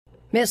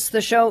Missed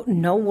the show?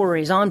 No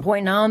worries. On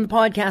point now on the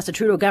podcast, the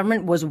Trudeau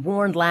government was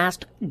warned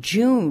last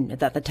June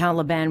that the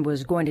Taliban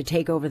was going to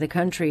take over the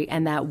country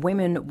and that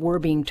women were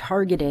being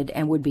targeted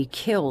and would be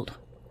killed.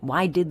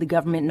 Why did the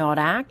government not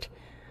act?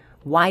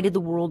 Why did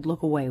the world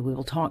look away? We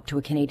will talk to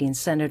a Canadian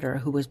senator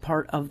who was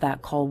part of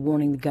that call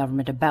warning the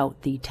government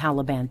about the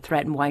Taliban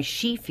threat and why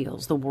she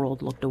feels the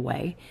world looked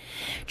away.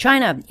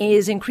 China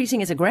is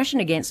increasing its aggression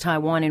against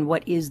Taiwan in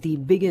what is the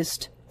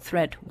biggest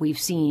threat we've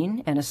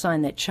seen, and a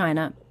sign that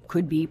China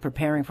could be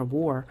preparing for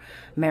war.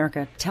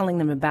 America telling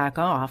them to back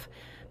off.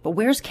 But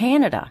where's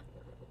Canada?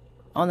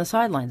 On the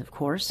sidelines, of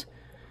course.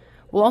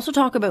 We'll also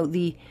talk about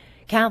the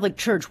Catholic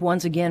Church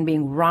once again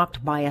being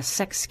rocked by a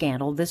sex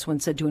scandal. This one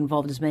said to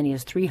involve as many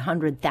as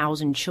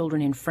 300,000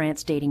 children in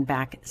France dating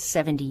back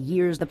 70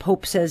 years. The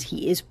Pope says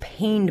he is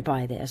pained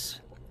by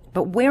this.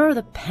 But where are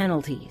the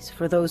penalties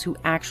for those who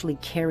actually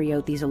carry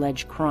out these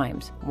alleged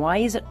crimes? Why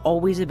is it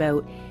always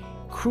about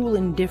cruel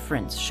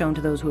indifference shown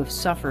to those who have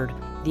suffered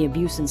the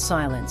abuse in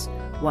silence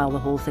while the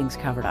whole thing's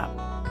covered up?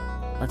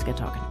 Let's get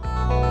talking.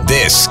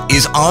 This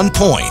is On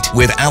Point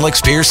with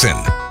Alex Pearson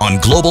on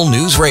Global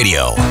News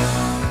Radio.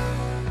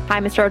 Hi,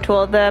 Mr.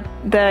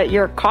 O'Toole.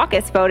 Your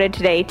caucus voted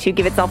today to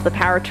give itself the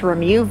power to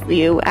remove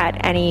you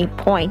at any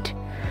point.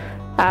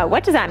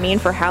 What does that mean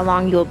for how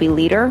long you'll be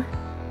leader?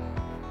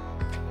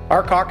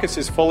 Our caucus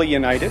is fully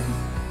united,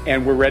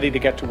 and we're ready to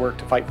get to work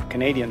to fight for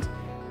Canadians.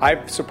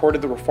 I've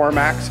supported the Reform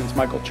Act since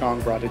Michael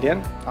Chong brought it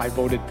in. I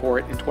voted for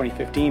it in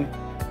 2015,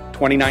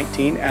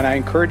 2019, and I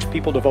encourage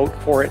people to vote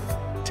for it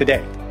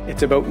today.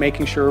 It's about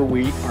making sure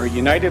we are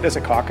united as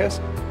a caucus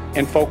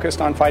and focused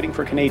on fighting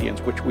for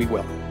Canadians, which we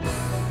will.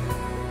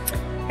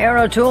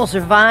 Erin O'Toole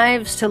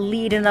survives to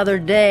lead another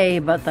day,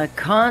 but the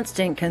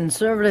constant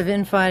Conservative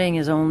infighting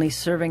is only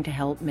serving to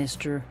help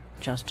Mr.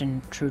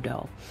 Justin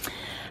Trudeau.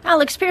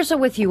 Alex Pearson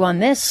with you on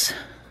this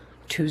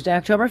Tuesday,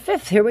 October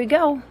 5th. Here we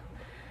go.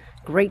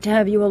 Great to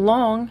have you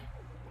along.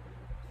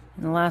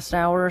 In the last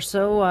hour or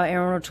so,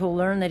 Erin O'Toole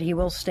learned that he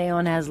will stay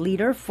on as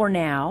leader for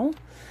now.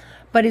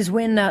 But his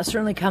win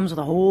certainly comes with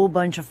a whole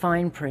bunch of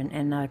fine print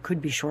and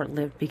could be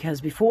short-lived,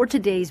 because before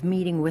today's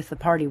meeting with the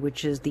party,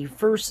 which is the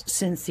first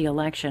since the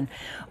election,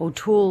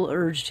 O'Toole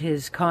urged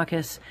his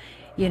caucus,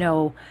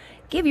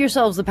 give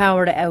yourselves the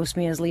power to oust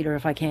me as leader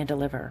if I can't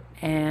deliver.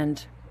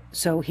 And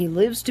so he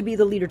lives to be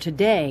the leader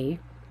today,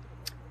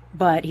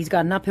 but he's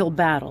got an uphill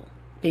battle,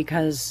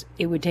 because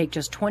it would take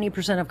just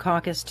 20% of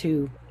caucus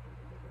to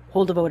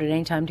hold a vote at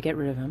any time to get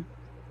rid of him.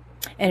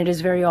 And it is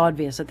very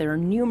obvious that there are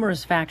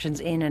numerous factions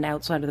in and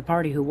outside of the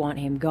party who want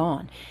him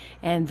gone.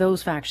 And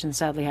those factions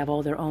sadly have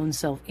all their own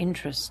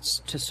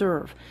self-interests to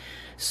serve.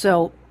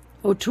 So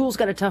O'Toole's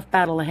got a tough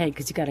battle ahead,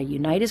 because he's got to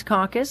unite his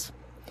caucus.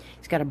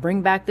 He's got to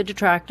bring back the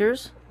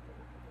detractors.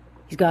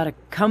 He's got to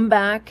come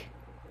back,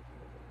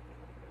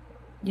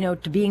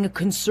 to being a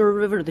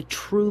conservative, or the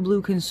true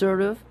blue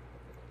conservative,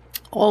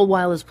 all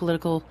while his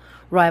political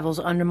rivals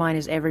undermine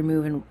his every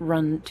move and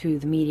run to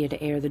the media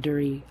to air the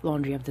dirty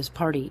laundry of this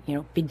party.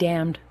 Be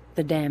damned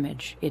the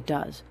damage it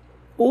does.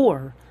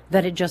 Or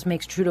that it just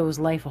makes Trudeau's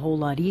life a whole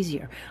lot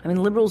easier.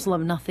 Liberals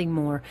love nothing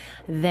more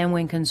than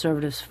when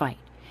conservatives fight,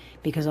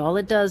 because all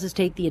it does is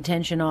take the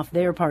attention off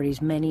their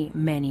party's many,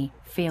 many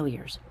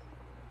failures.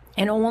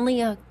 And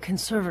only a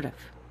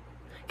conservative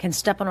can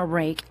step on a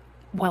rake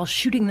while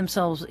shooting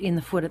themselves in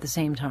the foot at the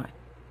same time.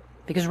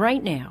 Because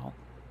right now,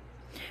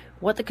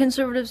 what the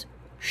Conservatives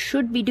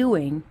should be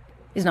doing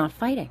is not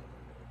fighting,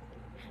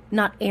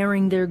 not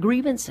airing their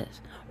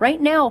grievances. Right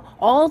now,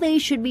 all they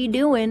should be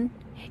doing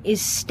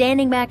is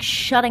standing back,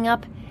 shutting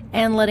up,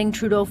 and letting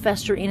Trudeau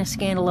fester in a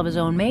scandal of his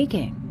own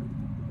making.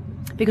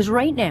 Because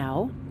right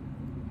now,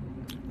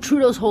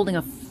 Trudeau's holding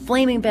a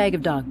flaming bag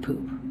of dog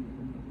poop.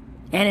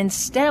 And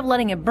instead of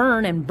letting it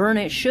burn, and burn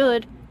it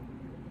should,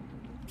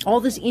 all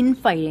this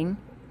infighting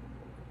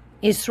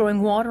is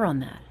throwing water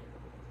on that.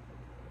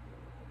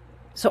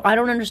 So I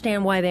don't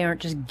understand why they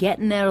aren't just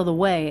getting out of the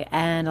way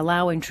and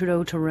allowing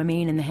Trudeau to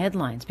remain in the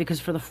headlines. Because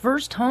for the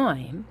first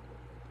time,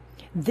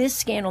 this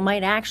scandal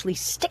might actually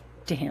stick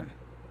to him.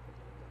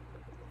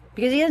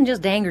 Because he hasn't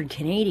just angered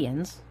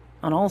Canadians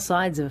on all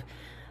sides of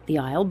the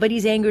aisle, but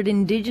he's angered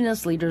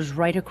Indigenous leaders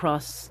right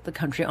across the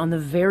country on the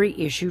very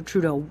issue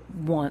Trudeau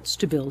wants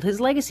to build his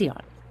legacy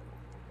on.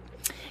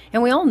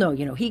 And we all know,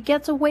 he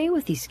gets away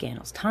with these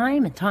scandals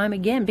time and time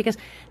again, because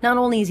not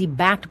only is he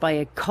backed by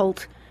a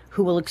cult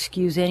who will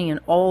excuse any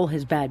and all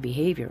his bad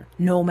behavior,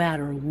 no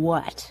matter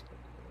what,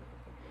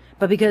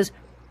 but because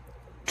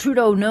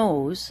Trudeau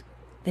knows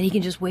that he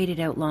can just wait it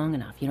out long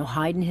enough,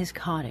 hide in his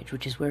cottage,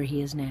 which is where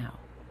he is now,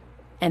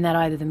 and that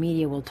either the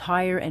media will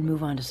tire and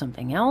move on to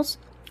something else,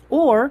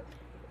 or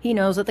he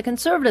knows that the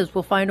Conservatives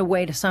will find a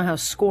way to somehow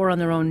score on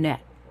their own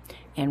net.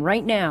 And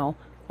right now,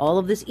 all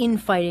of this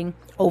infighting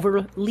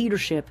over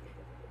leadership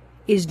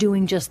is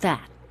doing just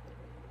that.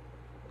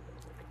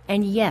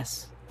 And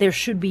yes, there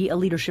should be a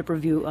leadership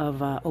review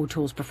of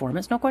O'Toole's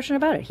performance. No question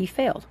about it. He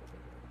failed.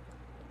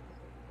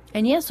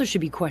 And yes, there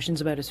should be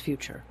questions about his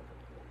future.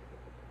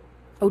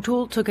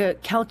 O'Toole took a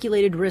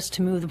calculated risk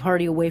to move the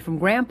party away from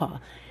Grandpa.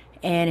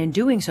 and in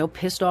doing so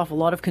pissed off a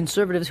lot of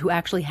conservatives who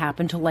actually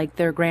happen to like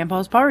their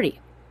grandpa's party.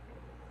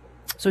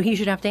 So he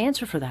should have to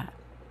answer for that.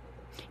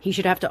 He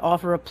should have to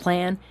offer a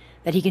plan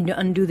that he can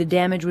undo the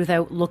damage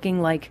without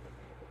looking like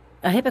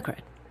a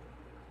hypocrite.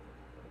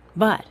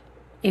 But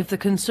if the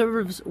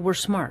conservatives were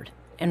smart,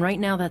 and right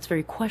now that's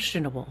very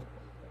questionable,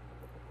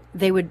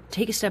 they would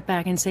take a step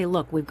back and say,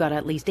 look, we've got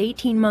at least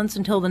 18 months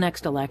until the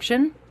next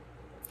election.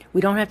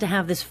 We don't have to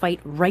have this fight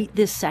right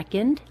this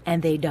second,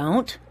 and they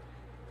don't.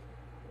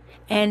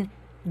 And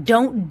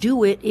don't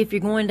do it if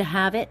you're going to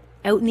have it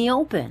out in the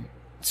open.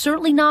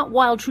 Certainly not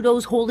while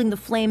Trudeau's holding the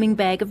flaming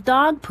bag of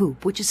dog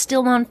poop, which is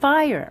still on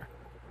fire.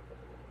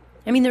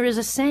 I mean, there is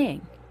a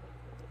saying,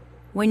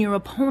 when your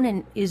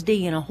opponent is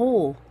digging a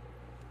hole,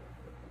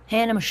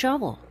 hand him a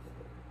shovel.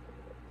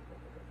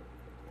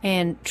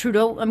 And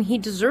Trudeau, I mean, he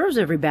deserves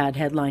every bad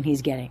headline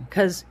he's getting,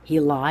 because he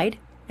lied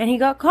and he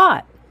got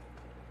caught.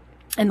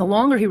 And the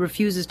longer he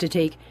refuses to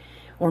take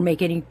or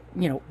make any,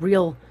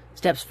 real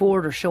steps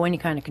forward or show any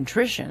kind of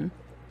contrition,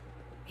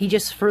 he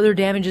just further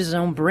damages his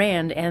own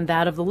brand and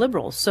that of the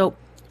Liberals. So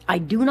I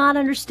do not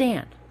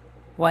understand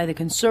why the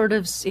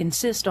Conservatives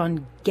insist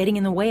on getting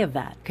in the way of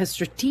that, because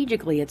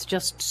strategically it's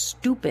just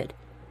stupid.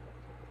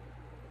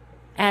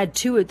 Add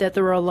to it that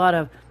there are a lot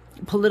of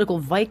political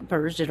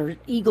vipers that are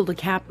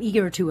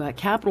eager to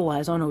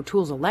capitalize on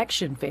O'Toole's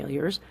election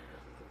failures.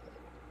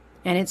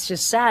 And it's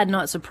just sad,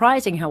 not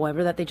surprising,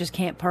 however, that they just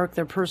can't park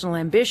their personal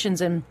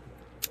ambitions and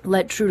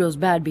let Trudeau's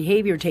bad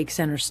behavior take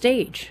center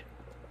stage.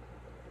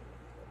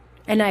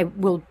 And I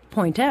will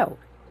point out,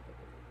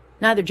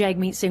 neither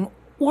Jagmeet Singh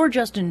or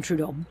Justin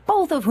Trudeau,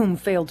 both of whom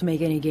failed to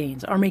make any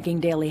gains, are making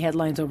daily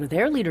headlines over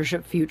their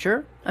leadership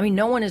future. I mean,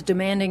 no one is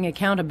demanding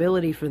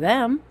accountability for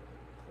them.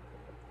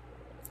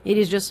 It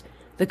is just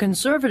the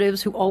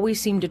Conservatives who always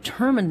seem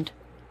determined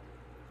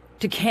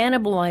to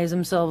cannibalize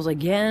themselves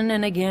again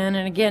and again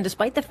and again,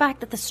 despite the fact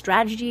that the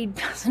strategy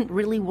doesn't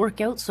really work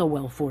out so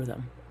well for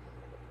them.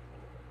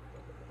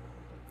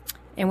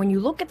 And when you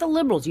look at the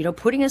Liberals,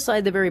 putting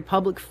aside the very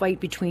public fight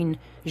between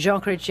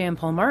Jean Chrétien and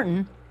Paul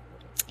Martin,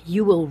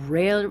 you will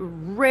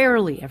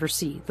rarely ever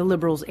see the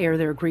Liberals air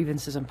their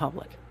grievances in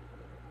public.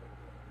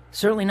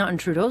 Certainly not in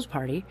Trudeau's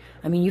party.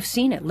 I mean, you've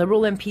seen it.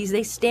 Liberal MPs,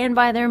 they stand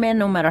by their men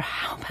no matter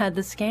how bad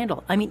the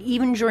scandal. I mean,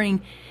 even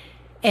during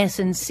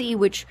SNC,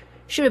 which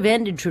should have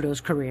ended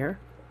Trudeau's career.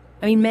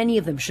 I mean, many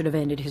of them should have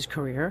ended his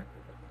career.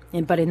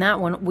 But in that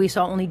one, we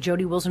saw only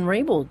Jody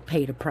Wilson-Raybould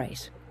paid a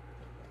price.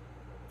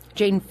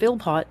 Jane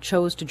Philpott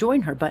chose to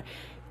join her. But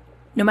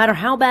no matter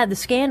how bad the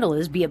scandal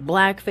is, be it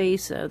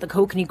blackface, the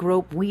Kokanee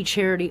Rope, We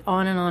Charity,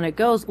 on and on it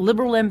goes,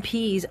 Liberal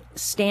MPs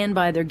stand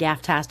by their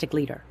gaff-tastic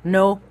leader,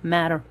 no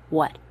matter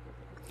what.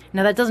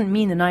 Now, that doesn't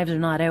mean the knives are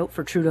not out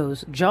for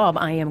Trudeau's job.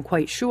 I am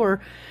quite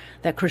sure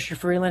that Chrystia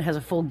Freeland has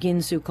a full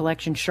Ginsu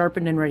collection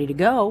sharpened and ready to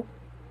go.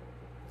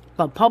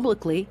 But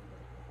publicly,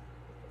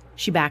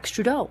 she backs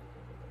Trudeau.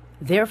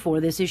 Therefore,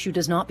 this issue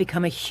does not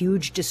become a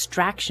huge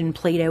distraction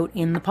played out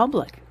in the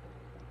public.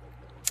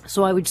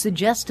 So I would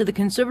suggest to the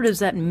Conservatives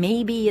that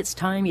maybe it's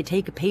time you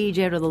take a page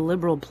out of the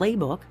Liberal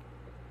playbook.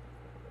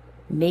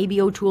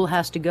 Maybe O'Toole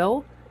has to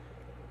go,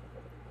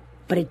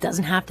 but it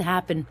doesn't have to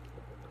happen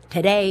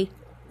today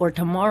or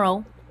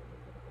tomorrow.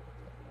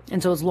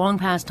 And so it's long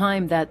past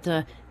time that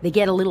they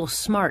get a little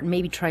smart and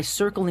maybe try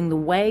circling the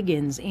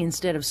wagons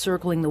instead of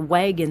circling the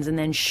wagons and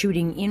then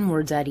shooting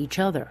inwards at each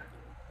other.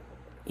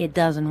 It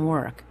doesn't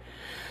work.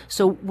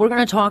 So we're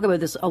going to talk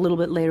about this a little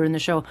bit later in the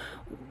show.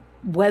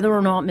 Whether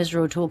or not Mr.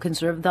 O'Toole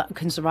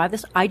can survive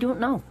this, I don't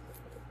know.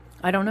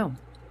 I don't know.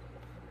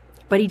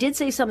 But he did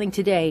say something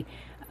today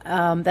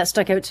that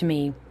stuck out to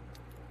me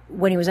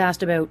when he was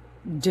asked about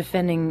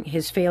defending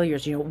his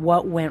failures,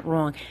 what went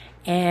wrong.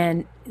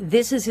 And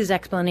this is his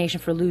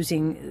explanation for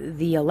losing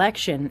the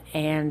election.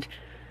 And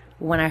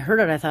when I heard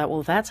it, I thought,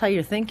 well, if that's how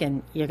you're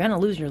thinking, you're going to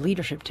lose your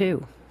leadership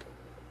too.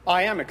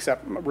 I am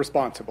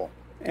responsible,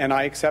 and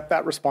I accept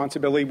that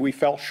responsibility. We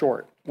fell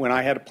short. When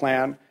I had a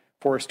plan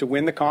for us to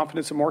win the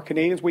confidence of more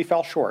Canadians, we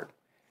fell short.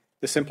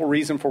 The simple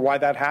reason for why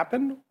that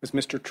happened was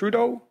Mr.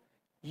 Trudeau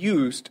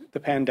used the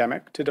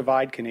pandemic to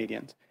divide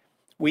Canadians.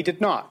 We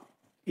did not.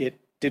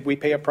 Did we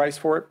pay a price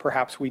for it?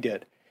 Perhaps we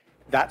did.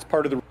 That's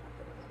part of the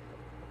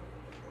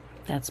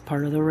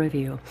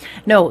review.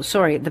 No,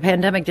 sorry, the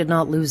pandemic did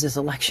not lose this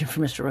election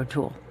for Mr.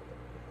 O'Toole.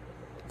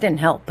 It didn't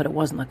help, but it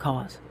wasn't the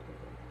cause.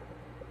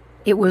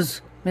 It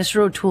was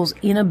Mr. O'Toole's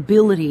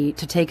inability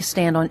to take a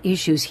stand on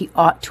issues he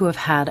ought to have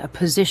had a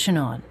position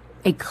on.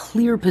 A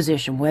clear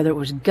position, whether it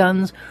was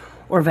guns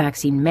or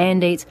vaccine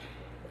mandates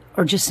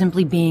or just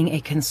simply being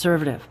a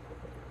conservative.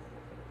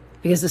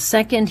 Because the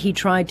second he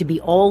tried to be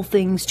all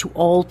things to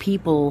all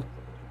people,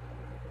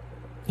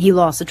 he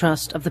lost the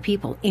trust of the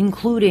people,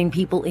 including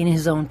people in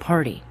his own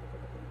party.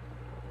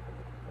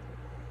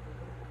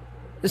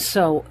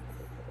 So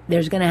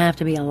there's going to have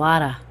to be a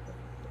lot of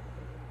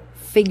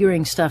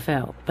figuring stuff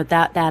out, but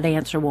that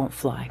answer won't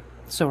fly.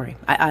 Sorry.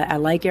 I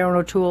like Aaron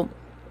O'Toole.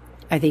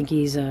 I think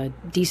he's a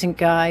decent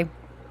guy,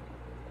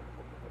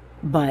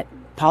 but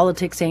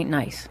politics ain't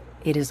nice.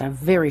 It is a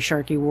very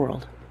sharky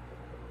world.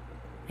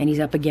 and he's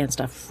up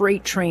against a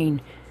freight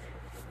train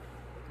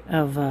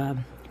of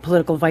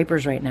political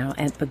vipers right now.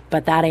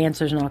 But that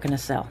answer's not going to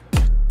sell.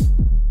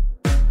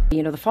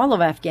 You know, the fall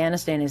of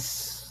Afghanistan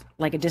is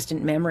like a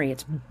distant memory.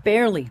 It's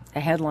barely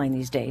a headline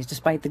these days,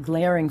 despite the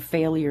glaring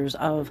failures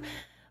of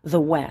the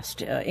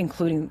West,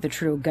 including the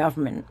Trudeau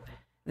government.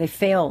 They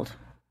failed.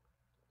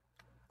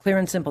 Clear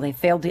and simple. They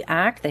failed to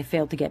act. They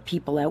failed to get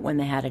people out when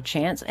they had a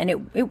chance. And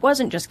it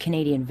wasn't just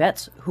Canadian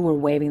vets who were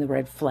waving the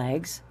red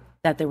flags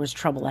that there was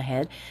trouble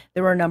ahead.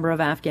 There were a number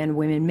of Afghan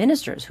women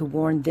ministers who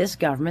warned this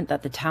government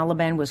that the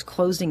Taliban was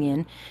closing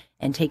in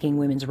and taking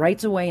women's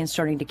rights away and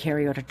starting to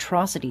carry out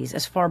atrocities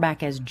as far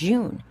back as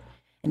June.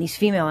 And these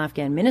female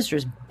Afghan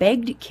ministers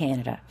begged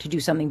Canada to do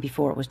something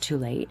before it was too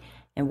late.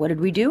 And what did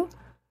we do?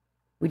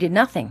 We did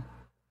nothing.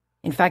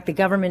 In fact, the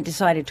government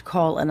decided to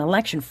call an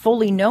election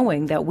fully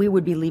knowing that we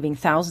would be leaving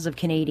thousands of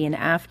Canadian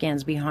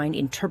Afghans behind,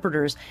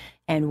 interpreters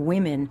and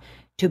women,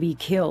 to be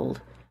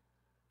killed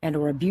and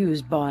or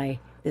abused by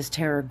this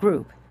terror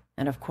group.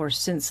 And of course,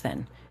 since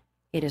then,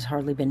 it has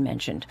hardly been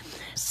mentioned.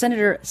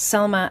 Senator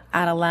Salma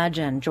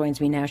Adelajan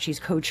joins me now. She's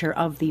co-chair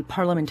of the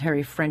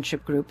Parliamentary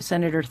Friendship Group.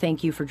 Senator,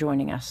 thank you for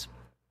joining us.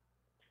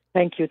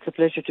 Thank you. It's a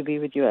pleasure to be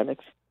with you,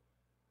 Alex.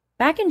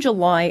 Back in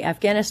July,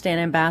 Afghanistan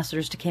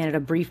ambassadors to Canada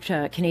briefed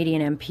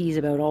Canadian MPs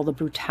about all the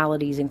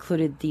brutalities,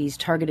 included these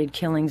targeted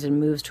killings and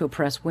moves to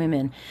oppress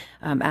women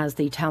as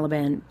the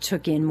Taliban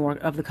took in more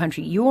of the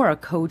country. You are a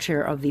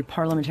co-chair of the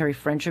Parliamentary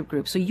Friendship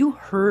Group, so you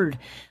heard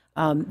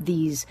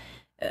these,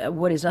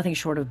 what is nothing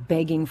short of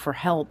begging for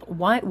help.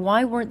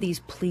 Why weren't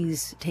these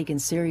pleas taken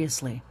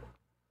seriously?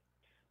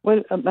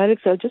 Well,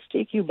 Alex, I'll just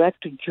take you back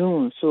to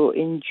June. So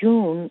in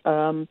June,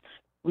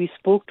 we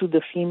spoke to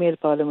the female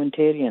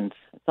parliamentarians.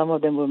 Some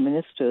of them were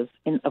ministers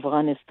in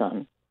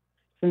Afghanistan.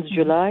 Since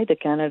July, the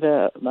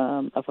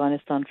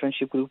Canada-Afghanistan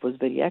Friendship Group was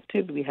very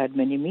active. We had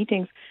many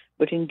meetings.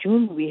 But in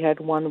June, we had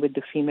one with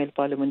the female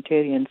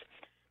parliamentarians.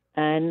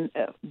 And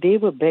they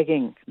were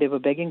begging. They were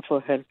begging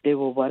for help. They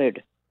were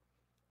worried.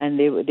 And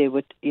they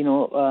were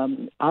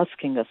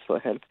asking us for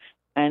help.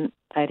 And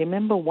I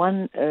remember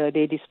one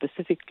lady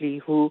specifically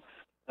who,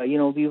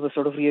 we were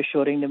sort of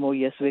reassuring them, oh,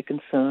 yes, we're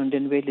concerned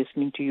and we're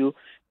listening to you.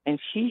 And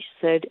she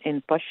said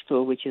in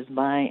Pashto, which is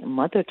my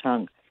mother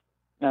tongue,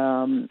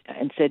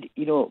 and said,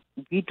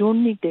 we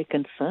don't need their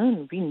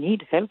concern. We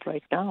need help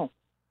right now.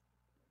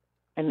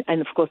 And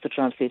of course, the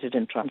translator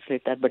didn't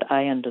translate that, but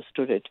I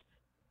understood it.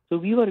 So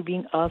we were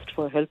being asked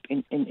for help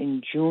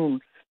in June.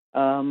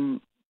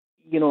 The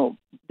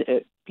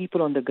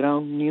people on the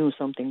ground knew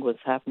something was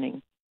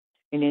happening.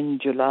 And in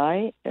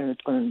July, on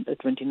the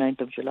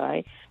 29th of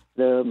July,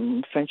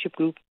 the Friendship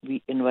Group,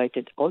 we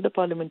invited all the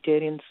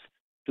parliamentarians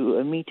to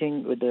a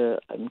meeting with the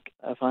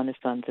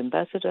Afghanistan's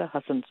ambassador,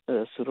 Hassan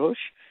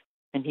Surosh,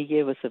 and he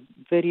gave us a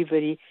very,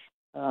 very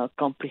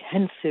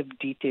comprehensive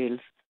details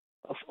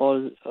of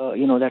all,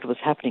 that was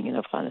happening in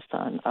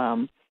Afghanistan.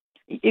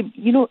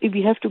 If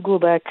we have to go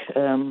back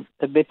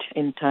a bit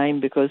in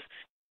time, because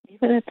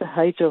even at the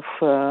height of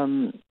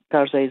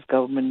Karzai's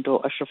government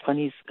or Ashraf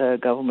Ghani's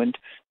government,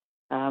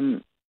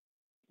 the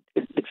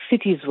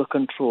cities were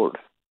controlled.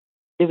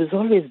 There was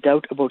always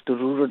doubt about the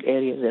rural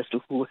areas as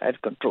to who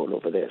had control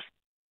over there.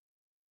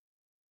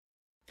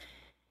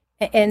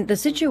 And the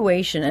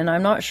situation, and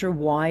I'm not sure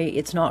why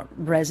it's not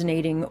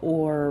resonating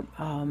or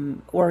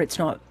it's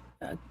not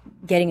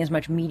getting as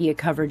much media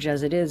coverage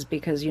as it is,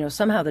 because,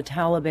 somehow the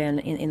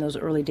Taliban in those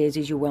early days,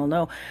 as you well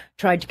know,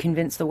 tried to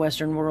convince the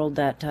Western world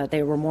that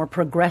they were more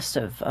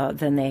progressive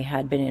than they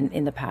had been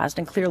in the past.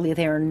 And clearly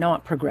they are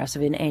not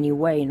progressive in any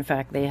way. In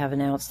fact, they have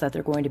announced that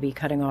they're going to be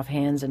cutting off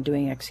hands and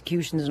doing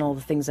executions and all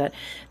the things that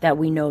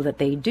we know that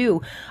they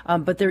do.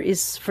 But there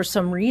is, for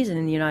some reason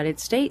in the United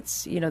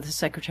States, the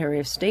Secretary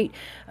of State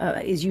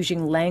is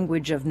using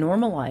language of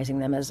normalizing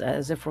them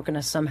as if we're going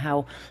to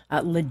somehow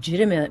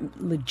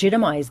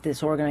legitimize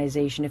this organization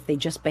if they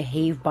just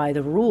behave by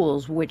the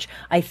rules, which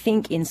I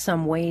think in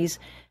some ways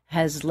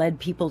has led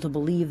people to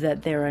believe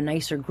that they're a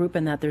nicer group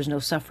and that there's no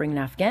suffering in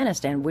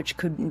Afghanistan, which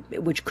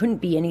couldn't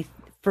be any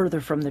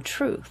further from the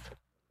truth.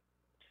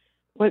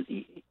 Well,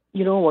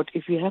 you know what?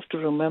 If you have to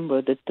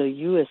remember that the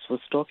U.S.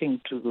 was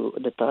talking to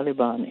the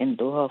Taliban in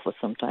Doha for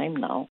some time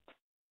now,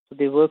 so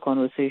there were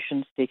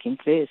conversations taking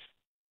place.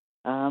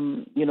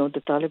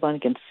 The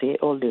Taliban can say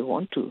all they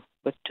want to,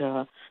 but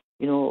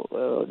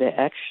their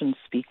actions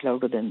speak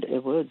louder than their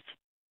words.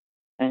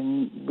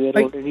 And we're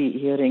already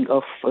hearing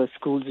of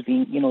schools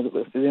being,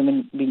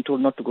 women being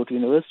told not to go to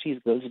universities,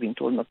 girls being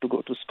told not to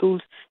go to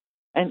schools.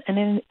 And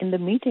in the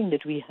meeting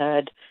that we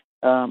had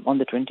on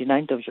the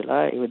 29th of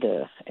July with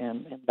the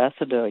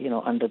ambassador,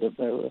 under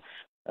the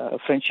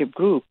friendship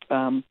group,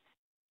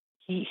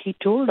 he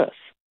told us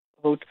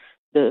about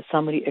the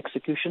summary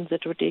executions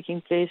that were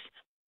taking place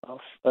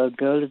of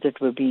girls that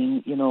were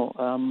being,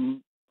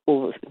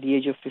 over the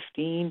age of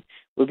 15,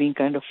 were being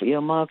kind of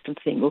earmarked and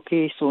saying,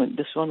 okay, so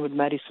this one would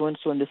marry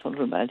so-and-so and this one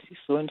would marry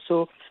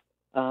so-and-so.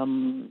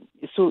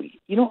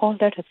 All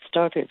that had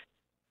started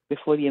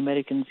before the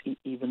Americans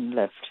even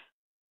left.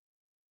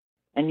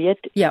 And yet...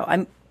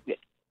 Yeah,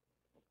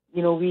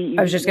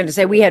 I was just going to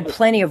say, we had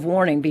plenty of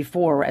warning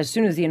before. As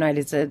soon as the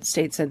United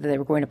States said that they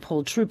were going to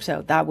pull troops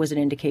out, that was an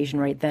indication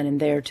right then and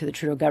there to the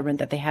Trudeau government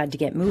that they had to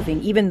get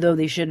moving, even though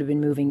they should have been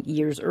moving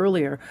years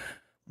earlier,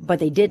 but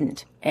they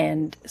didn't.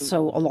 And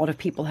so a lot of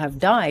people have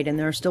died, and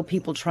there are still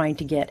people trying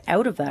to get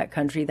out of that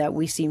country that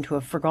we seem to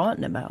have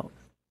forgotten about.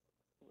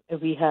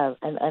 We have,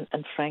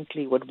 and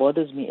frankly, what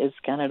bothers me is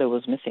Canada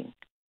was missing.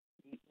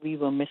 We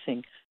were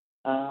missing.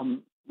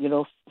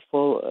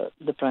 For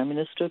the Prime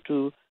Minister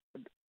to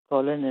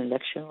call an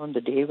election on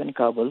the day when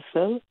Kabul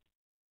fell,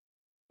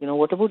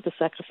 what about the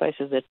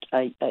sacrifices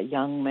that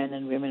young men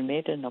and women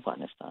made in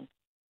Afghanistan?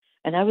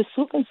 And I was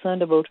so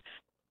concerned about,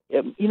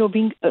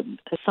 being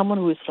someone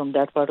who is from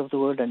that part of the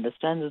world,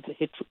 understands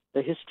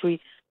the history.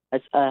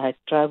 As I had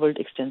traveled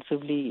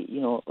extensively,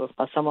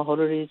 our summer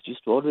holidays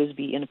used to always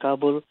be in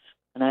Kabul,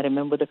 and I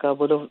remember the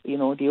Kabul of,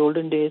 the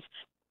olden days.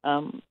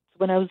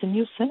 When I was a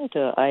new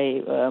senator,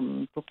 I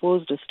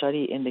proposed a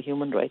study in the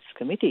Human Rights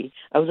Committee.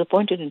 I was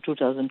appointed in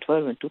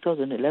 2012 and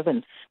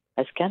 2011.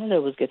 As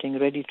Canada was getting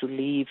ready to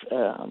leave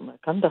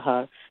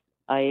Kandahar,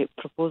 I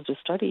proposed a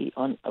study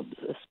on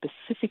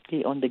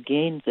specifically on the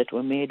gains that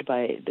were made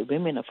by the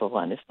women of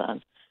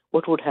Afghanistan.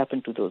 What would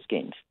happen to those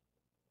gains?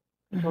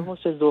 It's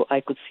almost as though I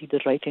could see the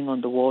writing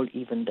on the wall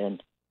even then.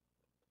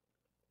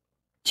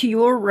 To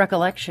your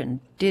recollection,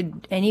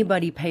 did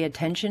anybody pay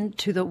attention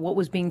to what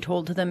was being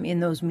told to them in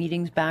those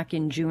meetings back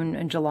in June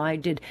and July?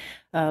 Did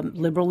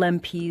Liberal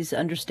MPs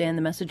understand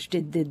the message?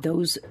 Did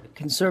those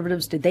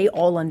Conservatives, did they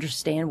all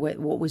understand what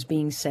was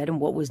being said and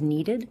what was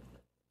needed?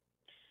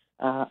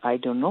 I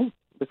don't know,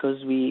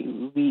 because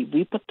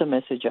we put the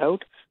message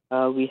out.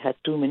 We had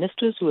two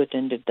ministers who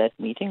attended that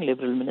meeting,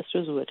 Liberal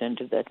ministers who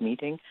attended that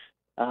meeting.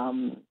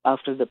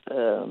 After the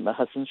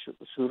Hassan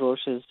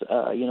Shurosh's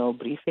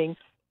briefing,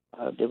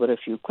 there were a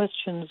few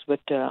questions,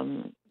 but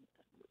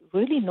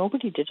really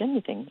nobody did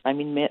anything. I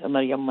mean,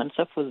 Mariam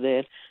Mansaf was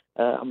there,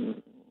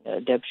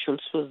 Deb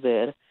Schultz was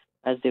there,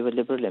 as they were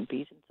Liberal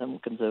MPs and some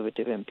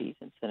Conservative MPs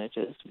and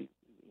senators. We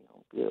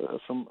were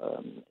from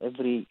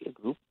every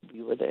group,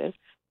 we were there.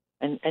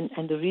 And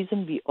the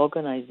reason we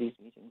organized these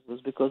meetings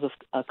was because of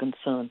our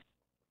concern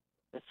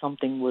that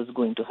something was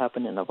going to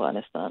happen in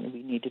Afghanistan.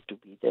 We needed to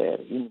be there.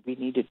 We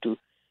needed to,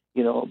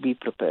 be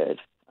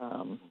prepared.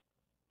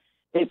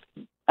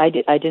 I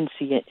didn't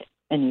see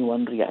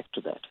anyone react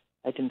to that.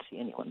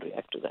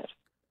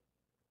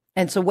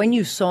 And so when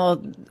you saw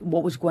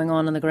what was going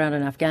on the ground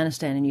in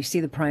Afghanistan, and you see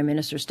the Prime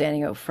Minister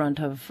standing out front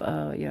of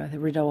the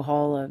Rideau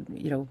Hall,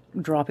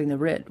 dropping the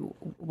writ,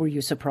 were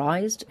you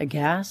surprised,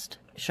 aghast,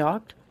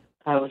 shocked?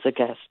 I was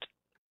aghast.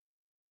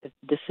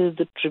 This is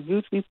the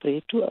tribute we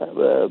pay to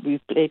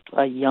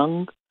our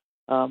young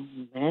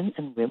men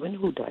and women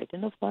who died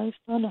in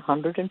Afghanistan.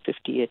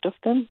 158 of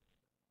them.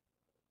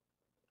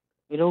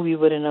 We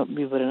were in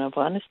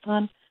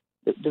Afghanistan.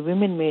 The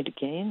women made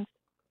gains.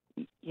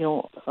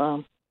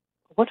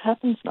 What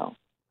happens now?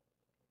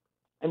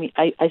 I mean,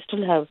 I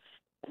still have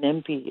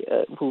an MP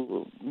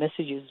who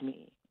messages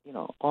me,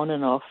 on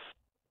and off,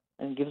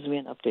 and gives me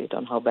an update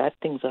on how bad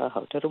things are,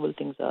 how terrible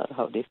things are,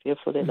 how they fear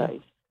for their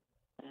lives.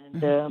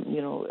 And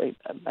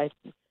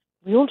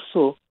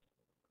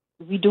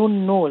we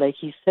don't know. Like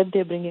he said,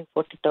 they're bringing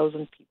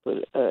 40,000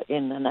 people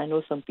in, and I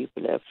know some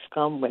people have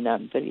come, and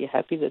I'm very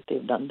happy that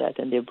they've done that,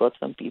 and they've brought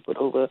some people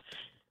over.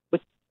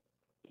 But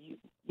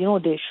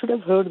they should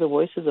have heard the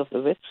voices of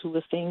the vets who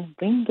were saying,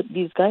 "Bring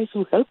these guys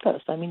who helped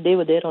us." I mean, they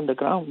were there on the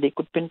ground; they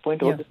could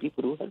pinpoint all the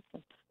people who helped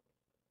them,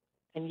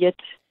 and yet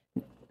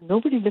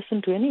nobody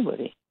listened to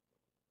anybody.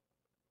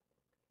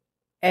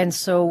 And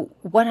so,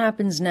 what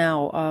happens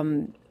now?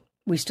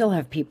 We still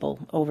have people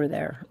over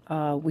there.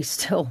 We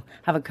still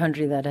have a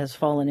country that has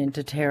fallen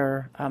into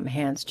terror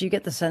hands. Do you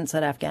get the sense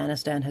that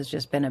Afghanistan has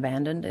just been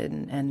abandoned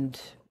and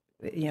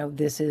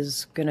this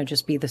is going to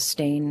just be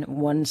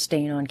one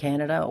stain on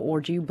Canada?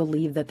 Or do you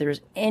believe that there's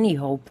any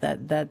hope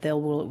that there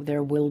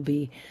will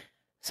be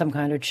some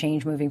kind of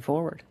change moving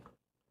forward?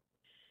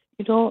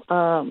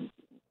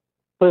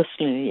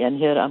 Personally, and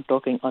here I'm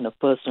talking on a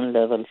personal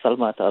level,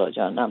 Salma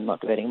Tarajan, I'm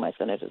not wearing my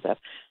senator's hat.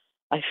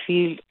 I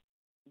feel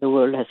the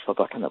world has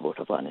forgotten about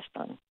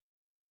Afghanistan,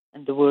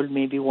 and the world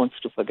maybe wants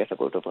to forget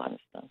about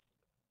Afghanistan.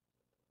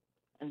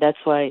 And that's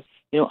why,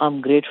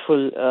 I'm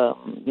grateful,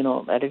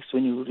 Alex,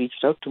 when you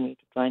reached out to me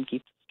to try and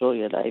keep the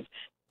story alive.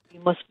 We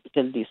must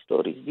tell these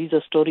stories. These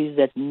are stories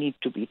that need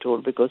to be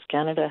told because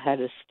Canada had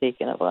a stake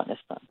in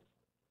Afghanistan,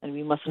 and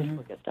we mustn't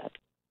forget that.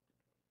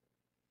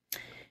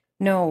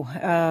 No,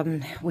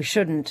 we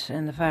shouldn't.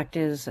 And the fact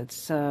is,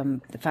 it's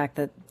the fact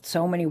that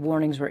so many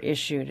warnings were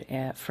issued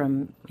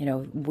from,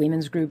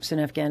 women's groups in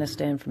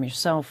Afghanistan, from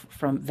yourself,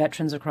 from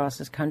veterans across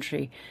this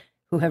country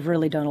who have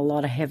really done a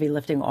lot of heavy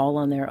lifting all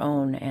on their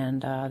own.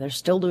 And they're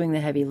still doing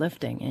the heavy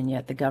lifting. And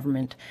yet the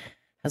government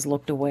has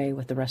looked away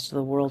with the rest of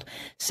the world.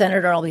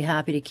 Senator, I'll be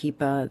happy to keep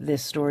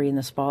this story in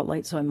the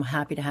spotlight. So I'm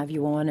happy to have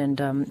you on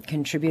and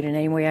contribute in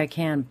any way I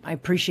can. I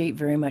appreciate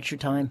very much your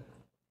time.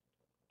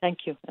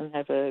 Thank you, and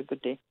have a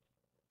good day.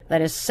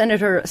 That is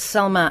Senator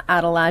Salma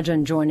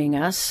Adelajan joining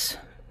us.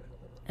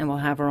 and we'll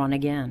have her on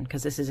again,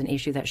 because this is an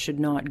issue that should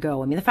not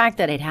go. I mean, the fact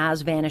that it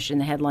has vanished in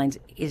the headlines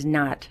is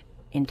not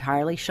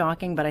entirely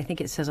shocking, but I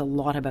think it says a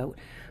lot about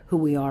who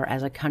we are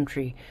as a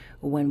country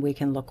when we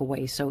can look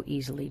away so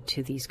easily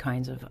to these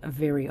kinds of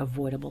very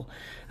avoidable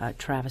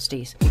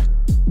travesties.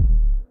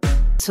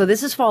 So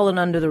this has fallen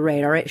under the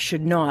radar. It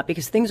should not,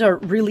 because things are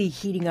really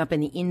heating up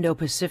in the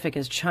Indo-Pacific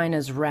as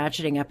China's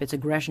ratcheting up its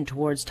aggression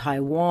towards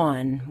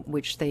Taiwan,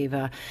 which they've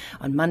on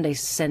Monday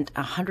sent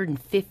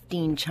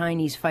 115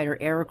 Chinese fighter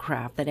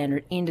aircraft that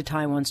entered into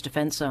Taiwan's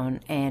defense zone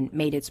and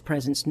made its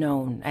presence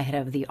known ahead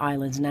of the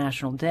island's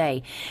National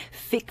Day.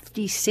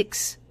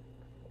 56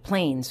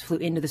 planes flew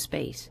into the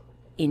space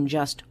in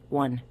just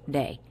one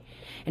day.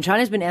 And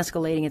China's been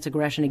escalating its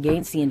aggression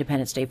against the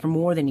independent state for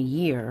more than a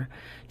year.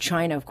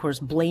 China, of course,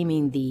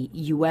 blaming the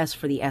U.S.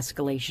 for the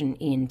escalation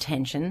in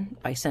tension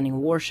by sending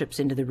warships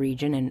into the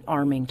region and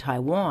arming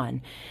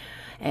Taiwan.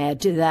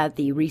 Add to that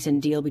the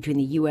recent deal between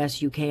the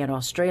U.S., U.K., and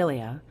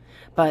Australia.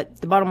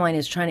 But the bottom line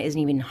is China isn't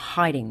even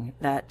hiding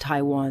that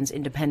Taiwan's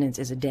independence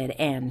is a dead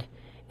end,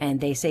 and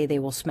they say they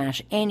will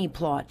smash any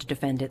plot to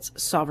defend its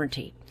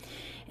sovereignty.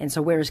 And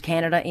so where is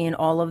Canada in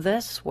all of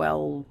this?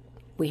 Well,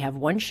 we have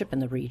one ship in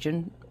the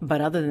region, but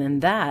other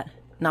than that,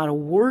 not a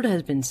word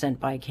has been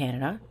sent by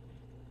Canada,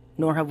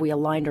 nor have we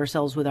aligned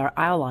ourselves with our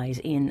allies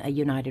in a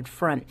united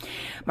front.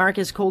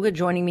 Marcus Kolga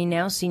joining me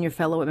now, Senior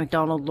Fellow at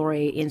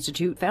Macdonald-Laurier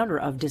Institute, founder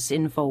of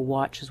Disinfo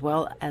Watch, as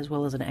well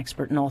as an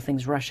expert in all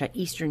things Russia,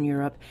 Eastern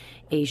Europe,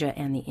 Asia,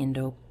 and the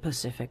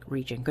Indo-Pacific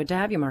region. Good to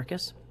have you,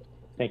 Marcus.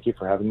 Thank you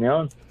for having me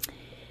on.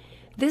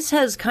 This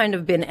has kind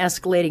of been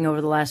escalating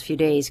over the last few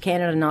days.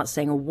 Canada not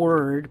saying a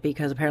word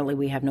because apparently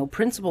we have no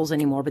principles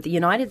anymore. But the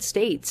United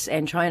States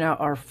and China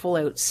are full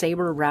out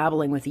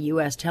saber-rattling with the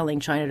U.S., telling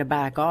China to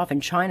back off.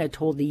 And China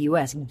told the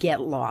U.S., get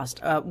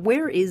lost.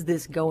 Where is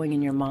this going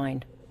in your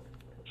mind?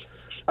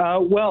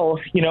 Well,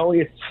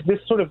 it's this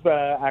sort of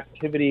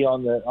activity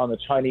on the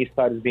Chinese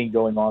side has been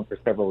going on for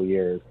several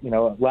years.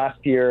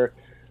 Last year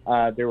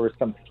there were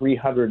some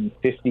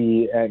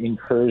 350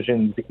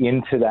 incursions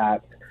into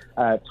that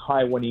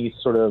Taiwanese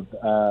sort of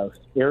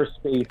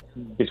airspace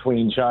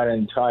between China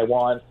and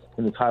Taiwan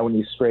in the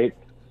Taiwanese Strait.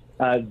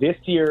 This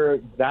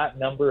year, that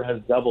number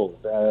has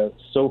doubled.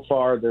 So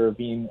far, there have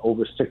been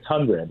over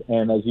 600.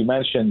 And as you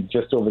mentioned,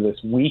 just over this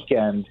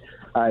weekend,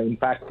 in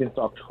fact, since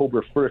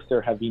October 1st,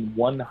 there have been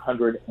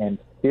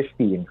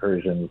 150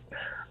 incursions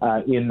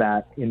in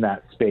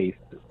that space.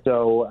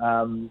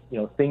 So,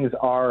 things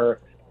are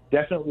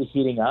definitely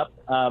heating up.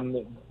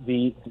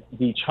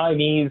 The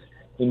Chinese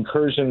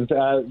incursions,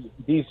 there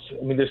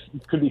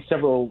could be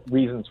several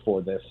reasons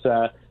for this.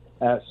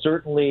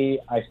 Certainly,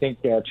 I think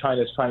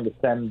China is trying to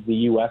send the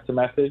U.S. a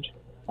message,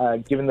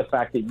 given the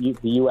fact that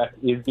the U.S.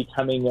 is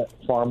becoming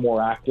far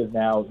more active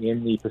now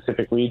in the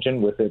Pacific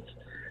region with the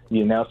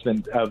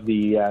announcement of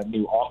the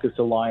new AUKUS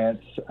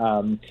alliance.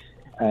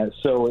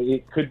 So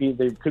they could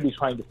be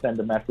trying to send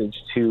a message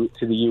to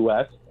the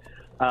U.S.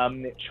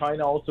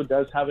 China also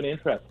does have an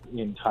interest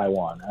in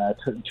Taiwan.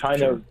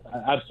 China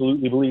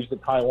absolutely believes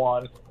that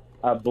Taiwan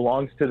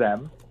belongs to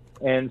them.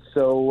 And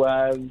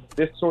so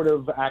this sort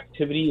of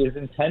activity is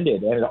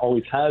intended, and it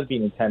always has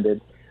been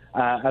intended,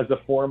 as a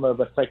form of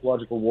a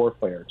psychological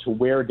warfare to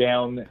wear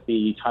down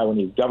the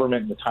Taiwanese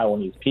government and the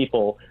Taiwanese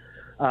people,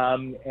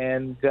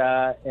 and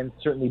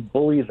certainly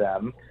bully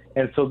them.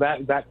 And so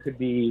that could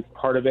be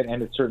part of it,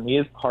 and it certainly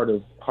is part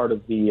of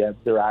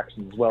their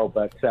actions as well.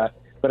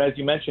 But as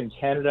you mentioned,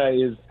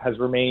 Canada has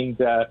remained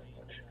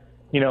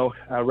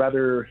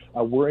rather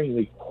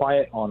worryingly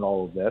quiet on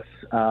all of this.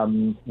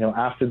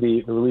 After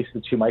the release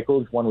of the two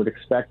Michaels, one would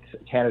expect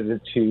Canada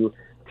to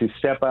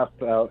step up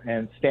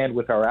and stand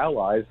with our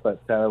allies,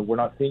 but we're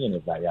not seeing any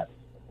of that yet.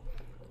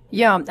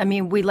 Yeah,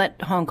 we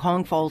let Hong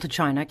Kong fall to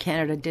China.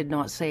 Canada did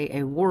not say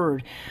a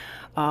word,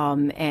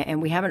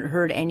 and we haven't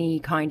heard any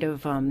kind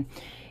of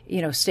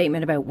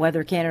statement about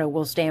whether Canada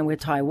will stand with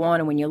Taiwan.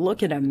 And when you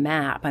look at a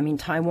map,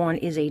 Taiwan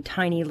is a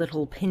tiny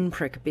little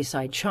pinprick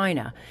beside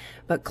China.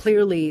 But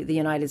clearly the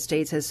United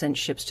States has sent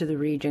ships to the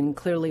region.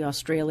 Clearly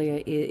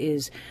Australia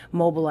is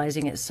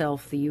mobilizing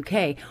itself, the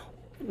UK.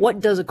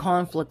 What does a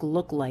conflict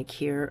look like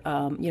here?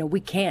 We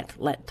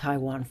can't let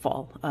Taiwan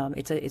fall.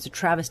 It's a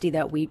travesty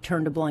that we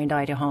turned a blind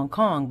eye to Hong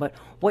Kong. But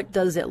what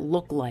does it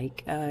look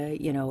like,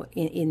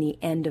 in the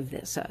end of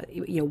this?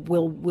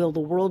 Will the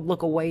world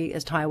look away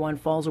as Taiwan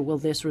falls, or will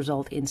this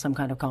result in some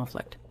kind of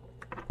conflict?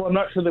 Well, I'm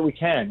not sure that we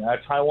can.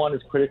 Taiwan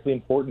is critically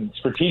important,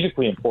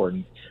 strategically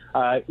important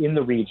in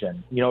the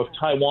region. If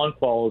Taiwan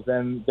falls,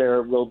 then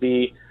there will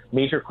be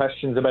major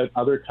questions about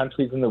other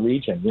countries in the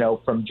region.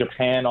 From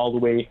Japan all the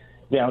way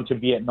down to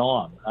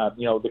Vietnam.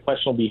 The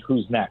question will be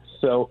who's next.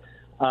 So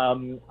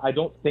I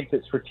don't think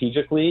that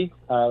strategically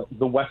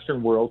the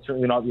Western world,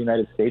 certainly not the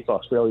United States,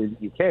 Australia,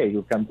 the UK,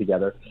 who've come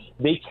together,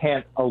 they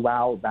can't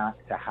allow that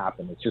to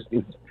happen.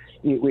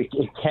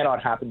 It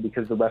cannot happen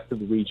because the rest of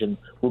the region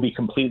will be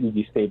completely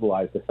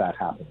destabilized if that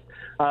happens.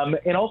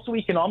 And also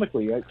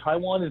economically,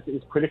 Taiwan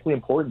is critically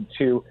important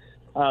to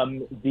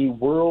the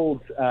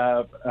world's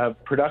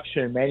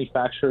production and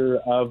manufacture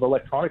of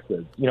electronic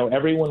goods. You know,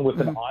 everyone with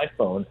an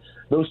iPhone,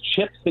 those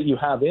chips that you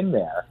have in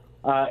there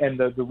and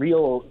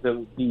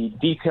the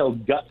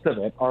detailed guts of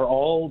it are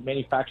all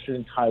manufactured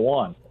in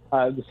Taiwan.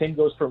 The same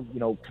goes for, you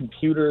know,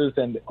 computers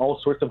and all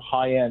sorts of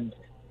high-end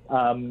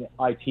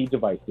IT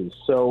devices.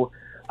 So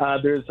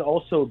there's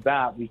also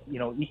that.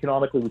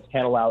 Economically, we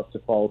can't allow it to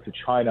fall to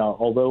China,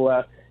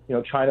 although,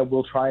 China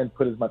will try and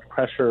put as much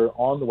pressure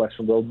on the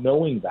Western world,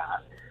 knowing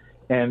that.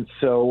 And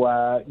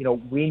so,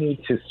 we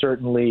need to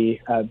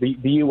certainly, the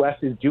U.S.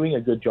 is doing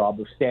a good job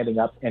of standing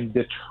up and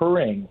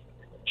deterring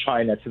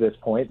China to this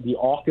point. The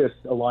AUKUS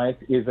alliance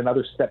is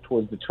another step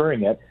towards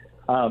deterring it.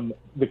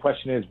 The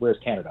question is, where's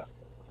Canada?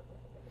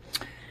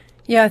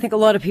 Yeah, I think a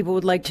lot of people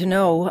would like to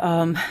know,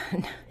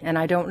 and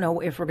I don't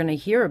know if we're going to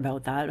hear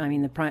about that. I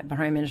mean, the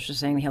Prime Minister is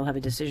saying he'll have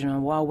a decision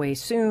on Huawei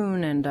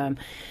soon, and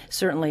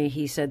certainly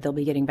he said they'll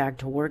be getting back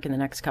to work in the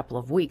next couple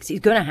of weeks. He's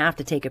going to have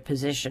to take a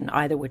position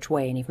either which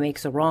way, and if he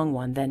makes a wrong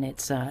one, then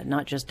it's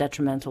not just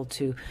detrimental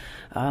to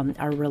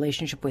our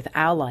relationship with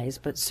allies,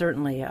 but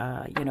certainly,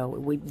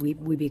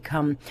 we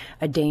become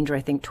a danger,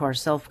 I think, to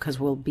ourselves because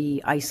we'll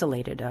be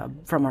isolated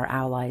from our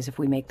allies if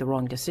we make the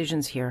wrong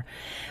decisions here.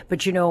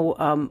 But,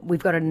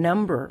 we've got a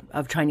number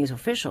of Chinese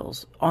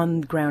officials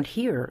on the ground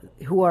here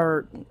who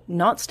are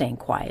not staying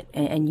quiet.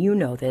 And you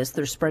know this,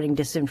 they're spreading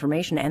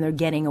disinformation and they're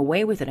getting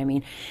away with it. I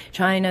mean,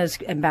 China's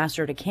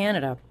ambassador to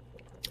Canada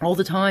all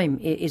the time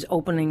is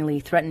openly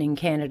threatening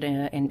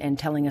Canada and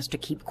telling us to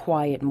keep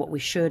quiet and what we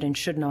should and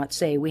should not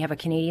say. We have a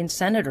Canadian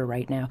senator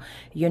right now,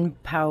 Yun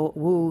Pao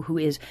Wu, who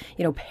is,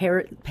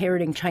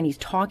 parroting Chinese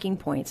talking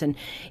points and,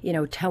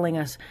 telling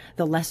us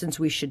the lessons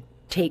we should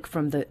take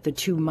from the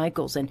two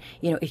Michaels. And,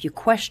 if you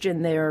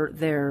question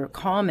their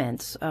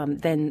comments,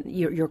 then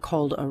you're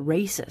called a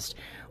racist,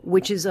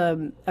 which is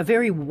a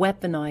very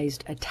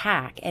weaponized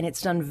attack. And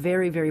it's done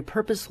very, very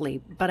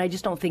purposely. But I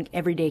just don't think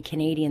everyday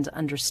Canadians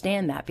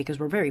understand that because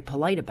we're very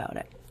polite about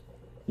it.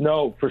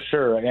 No, for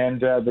sure.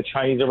 And the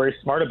Chinese are very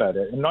smart about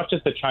it. And not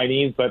just the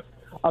Chinese, but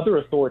other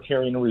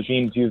authoritarian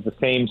regimes use the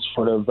same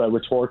sort of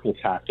rhetorical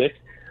tactic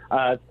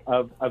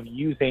of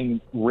using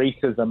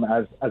racism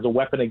as a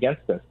weapon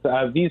against us.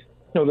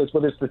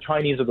 Whether it's the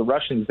Chinese or the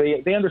Russians,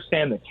 they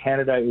understand that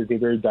Canada is a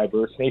very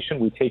diverse nation.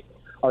 We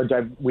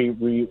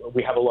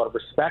have a lot of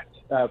respect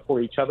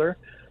for each other,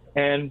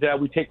 and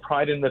we take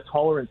pride in the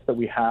tolerance that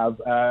we have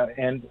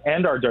and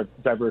our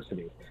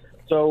diversity.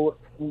 So,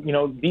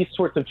 these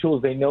sorts of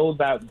tools, they know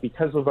that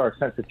because of our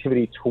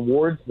sensitivity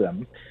towards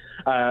them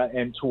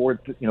and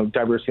towards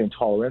diversity and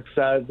tolerance,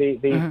 they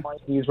find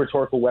these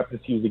rhetorical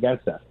weapons to use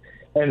against us.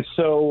 And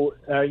so,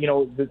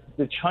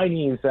 the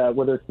Chinese,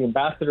 whether it's the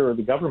ambassador or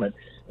the government,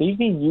 they've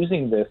been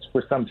using this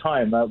for some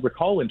time.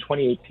 Recall in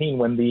 2018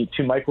 when the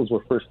two Michaels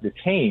were first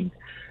detained,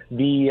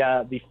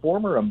 the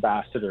former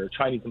ambassador,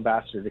 Chinese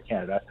ambassador to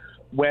Canada,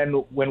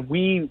 when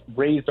we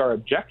raised our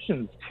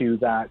objections to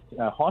that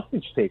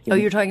hostage taking. Oh,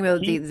 you're talking about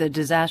the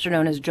disaster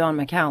known as John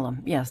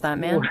McCallum. Yes, that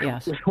man.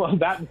 Yes. Well,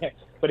 that man,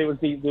 but it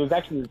was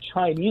actually the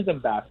Chinese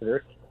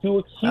ambassador who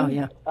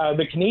accused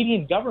the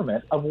Canadian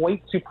government of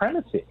white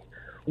supremacy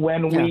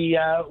when we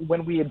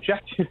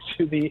objected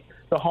to the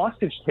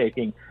hostage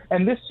taking.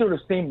 And this sort of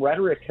same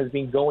rhetoric has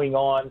been going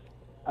on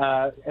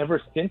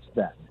ever since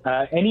then.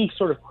 Any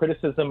sort of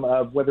criticism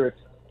of whether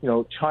it's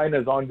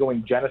China's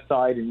ongoing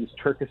genocide in East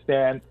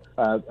Turkestan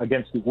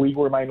against the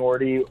Uyghur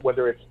minority,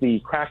 whether it's the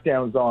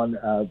crackdowns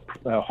on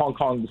Hong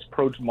Kong's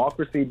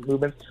pro-democracy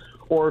movement,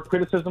 or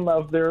criticism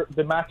of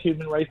the mass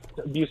human rights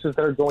abuses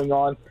that are going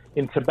on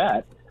in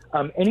Tibet.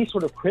 Any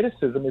sort of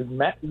criticism is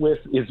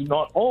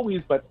not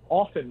always, but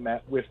often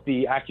met with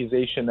the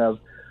accusation of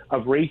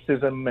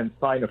racism and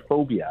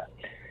xenophobia.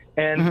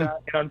 And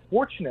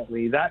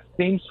unfortunately, that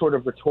same sort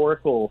of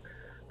rhetorical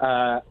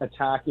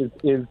attack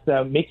is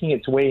making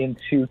its way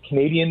into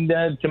Canadian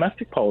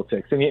domestic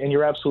politics. And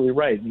you're absolutely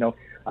right.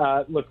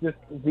 Look,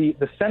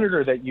 the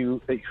senator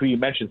who you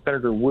mentioned,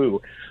 Senator Wu,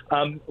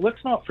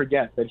 let's not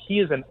forget that he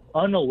is an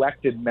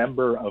unelected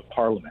member of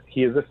Parliament.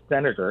 He is a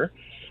senator.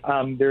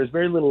 There's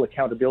very little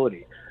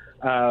accountability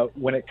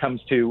when it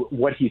comes to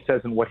what he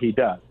says and what he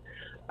does.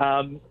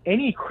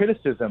 Any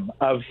criticism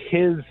of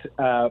his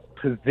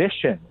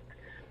position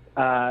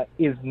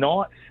is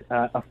not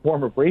a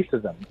form of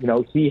racism.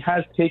 He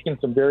has taken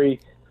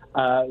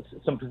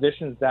some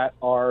positions that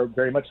are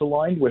very much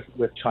aligned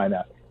with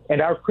China,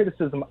 and our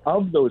criticism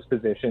of those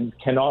positions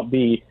cannot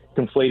be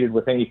conflated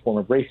with any form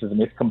of racism.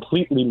 It's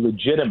completely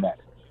legitimate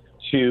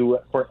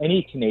for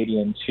any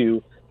Canadian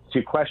to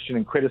question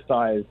and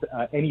criticize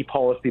any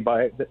policy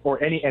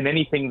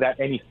anything that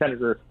any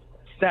senator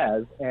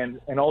says, and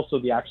also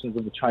the actions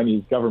of the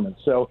Chinese government.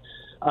 So,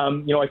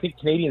 I think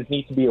Canadians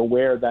need to be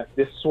aware that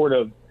this sort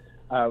of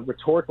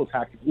rhetorical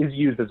tactic is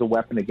used as a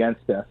weapon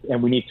against us,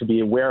 and we need to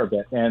be aware of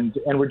it and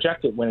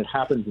reject it when it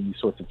happens in these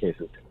sorts of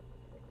cases.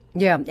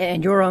 Yeah,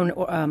 and your own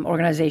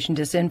organization,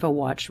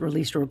 DisinfoWatch,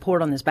 released a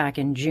report on this back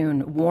in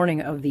June,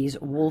 warning of these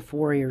wolf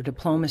warrior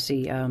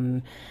diplomacy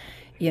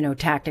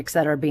tactics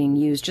that are being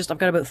used. I've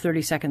got about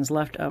 30 seconds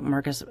left,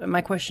 Marcus.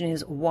 My question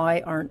is,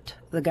 why aren't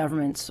the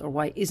governments, or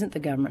why isn't the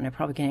government, and I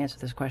probably can't answer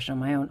this question on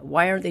my own,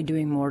 why aren't they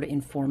doing more to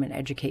inform and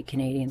educate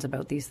Canadians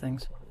about these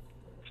things?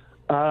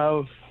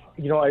 I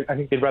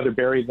think they'd rather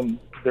bury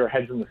their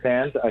heads in the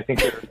sand. I think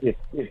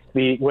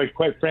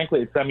quite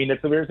frankly,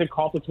 it's a very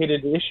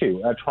complicated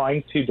issue.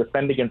 Trying to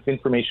defend against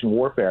information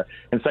warfare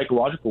and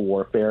psychological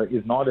warfare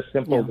is not as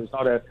simple.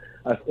 Yeah.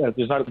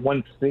 There's not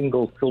one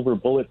single silver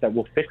bullet that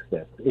will fix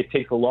this. It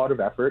takes a lot of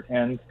effort,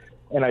 and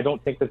I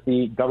don't think that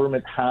the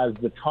government has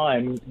the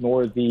time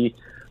nor the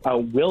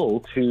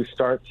will to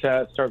start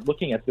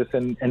looking at this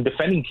and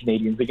defending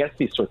Canadians against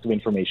these sorts of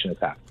information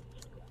attacks.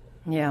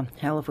 Yeah,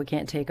 hell, if we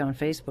can't take on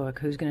Facebook,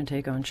 who's going to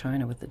take on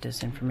China with the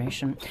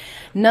disinformation?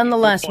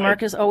 Nonetheless,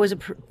 Marcus, always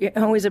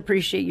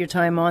appreciate your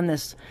time on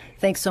this.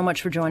 Thanks so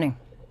much for joining.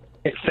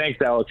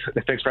 Thanks, Alex.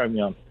 Thanks for having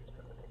me on.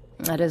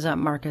 That is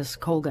Marcus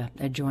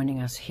Kolga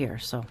joining us here.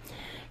 So,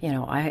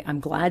 I'm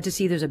glad to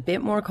see there's a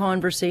bit more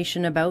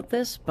conversation about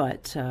this,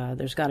 but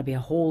there's got to be a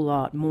whole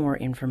lot more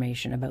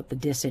information about the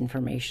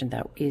disinformation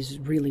that is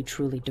really,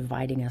 truly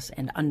dividing us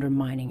and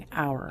undermining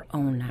our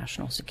own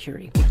national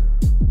security.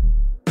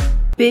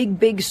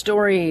 Big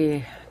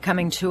story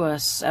coming to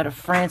us out of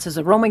France as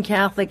a Roman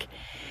Catholic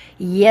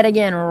yet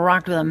again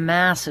rocked with a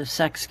massive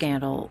sex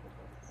scandal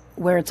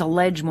where it's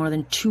alleged more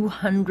than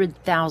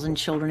 200,000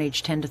 children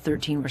aged 10 to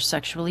 13 were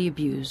sexually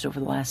abused over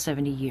the last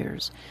 70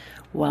 years,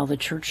 while the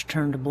church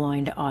turned a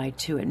blind eye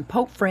to it. And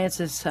Pope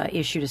Francis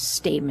issued a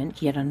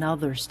statement, yet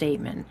another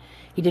statement.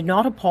 He did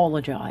not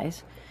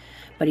apologize,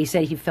 but he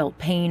said he felt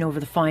pain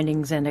over the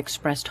findings and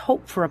expressed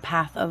hope for a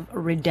path of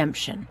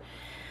redemption.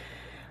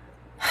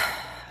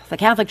 The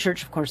Catholic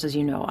Church, of course, as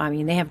you know,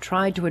 they have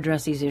tried to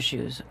address these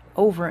issues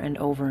over and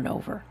over and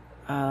over.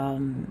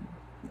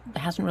 It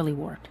hasn't really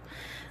worked.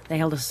 They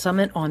held a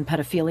summit on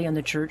pedophilia in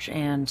the church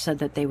and said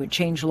that they would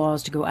change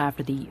laws to go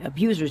after the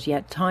abusers.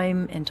 Yet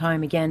time and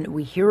time again,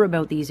 we hear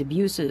about these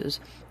abuses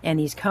and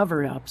these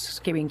cover-ups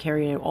being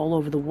carried out all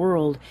over the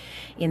world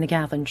in the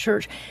Catholic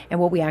Church.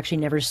 And what we actually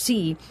never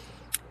see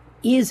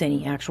is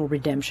any actual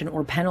redemption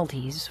or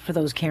penalties for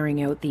those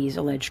carrying out these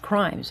alleged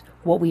crimes.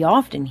 What we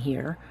often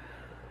hear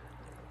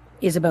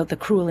is about the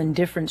cruel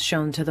indifference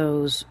shown to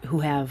those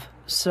who have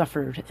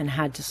suffered and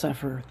had to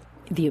suffer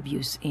the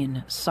abuse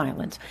in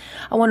silence.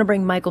 I want to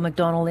bring Michael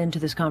McDonald into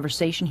this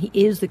conversation. He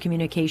is the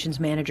communications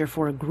manager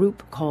for a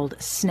group called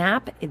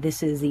SNAP.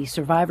 This is the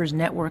Survivors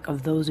Network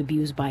of Those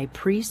Abused by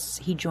Priests.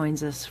 He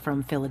joins us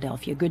from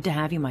Philadelphia. Good to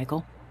have you,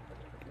 Michael.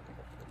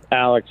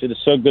 Alex, it is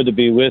so good to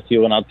be with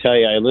you. And I'll tell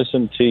you, I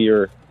listened to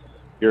your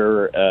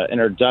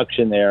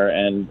introduction there,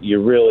 and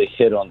you really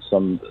hit on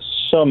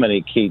so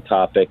many key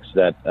topics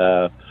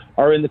that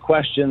are in the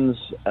questions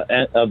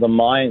of the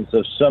minds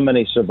of so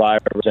many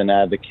survivors and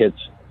advocates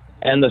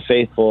and the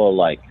faithful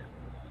alike.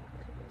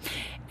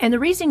 And the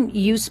reason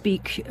you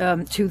speak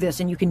to this,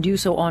 and you can do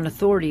so on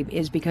authority,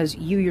 is because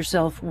you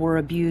yourself were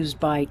abused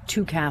by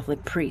two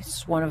Catholic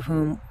priests, one of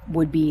whom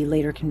would be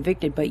later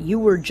convicted, but you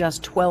were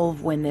just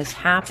 12 when this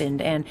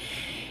happened. And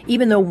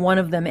even though one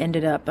of them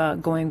ended up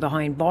going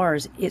behind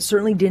bars, it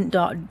certainly didn't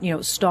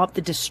stop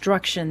the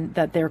destruction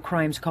that their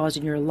crimes caused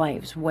in your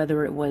lives,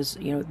 whether it was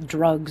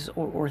drugs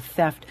or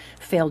theft,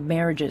 failed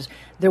marriages.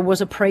 There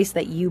was a price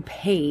that you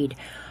paid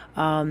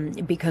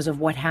because of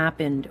what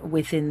happened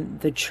within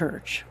the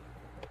church.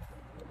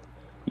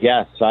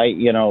 Yes,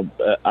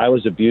 I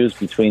was abused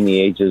between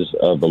the ages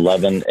of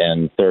 11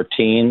 and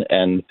 13,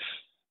 and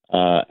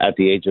at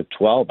the age of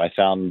 12, I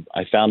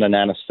found an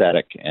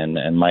anesthetic,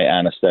 and my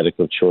anesthetic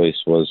of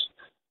choice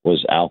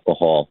was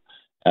alcohol.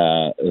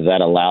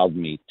 That allowed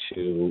me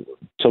to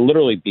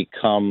literally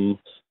become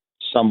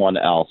someone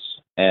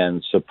else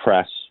and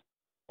suppress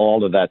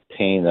all of that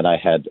pain that I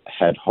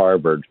had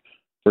harbored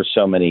for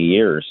so many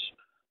years,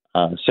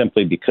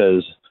 simply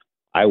because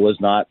I was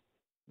not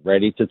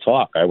ready to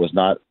talk. I was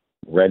not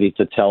ready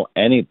to tell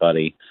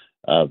anybody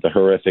the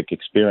horrific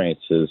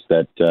experiences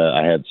that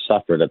I had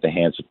suffered at the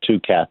hands of two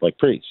Catholic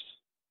priests.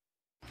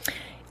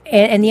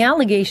 And the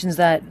allegations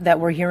that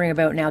we're hearing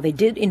about now, they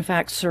did in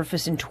fact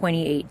surface in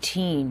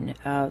 2018.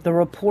 The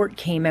report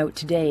came out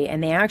today,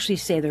 and they actually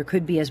say there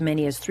could be as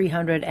many as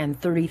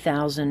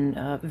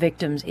 330,000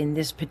 victims in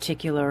this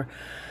particular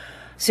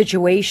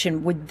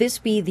situation. Would this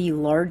be the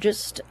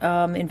largest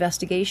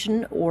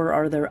investigation, or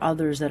are there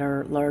others that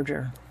are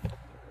larger?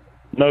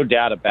 No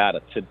doubt about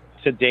it.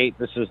 To date,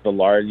 this is the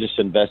largest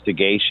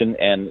investigation,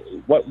 and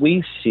what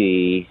we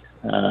see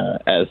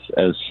as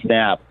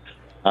SNAP,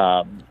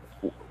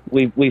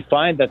 we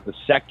find that the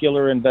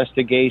secular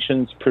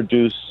investigations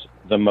produce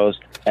the most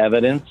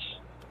evidence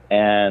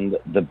and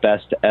the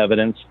best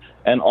evidence,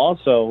 and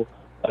also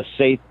a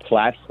safe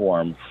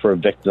platform for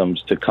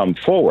victims to come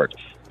forward.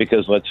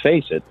 Because let's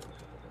face it,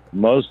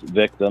 most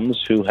victims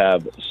who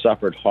have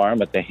suffered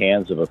harm at the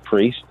hands of a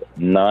priest,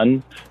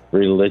 nun,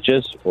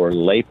 religious, or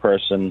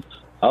layperson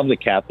of the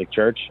Catholic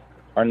Church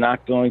are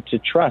not going to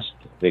trust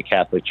the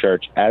Catholic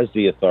Church as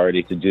the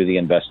authority to do the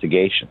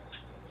investigation.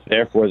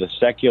 Therefore, the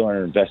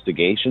secular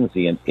investigations,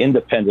 the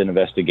independent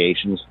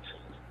investigations,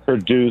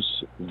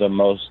 produce the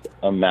most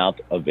amount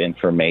of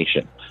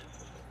information.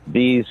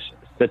 These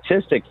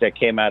statistics that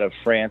came out of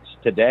France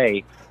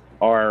today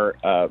are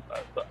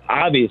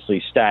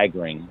obviously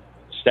staggering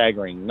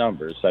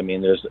numbers. I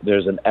mean,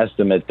 there's an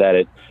estimate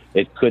that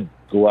it could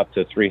go up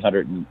to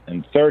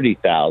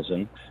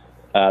 330,000.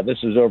 This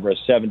is over a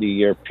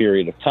 70-year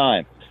period of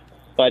time.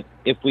 But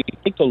if we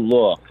take a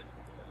look,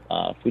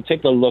 at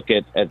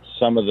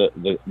some of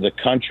the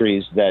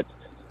countries that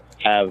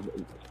have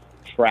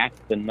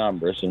tracked the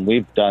numbers, and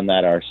we've done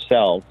that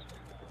ourselves,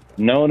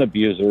 known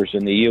abusers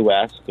in the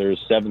U.S., there's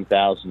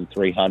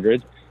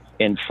 7,300.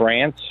 In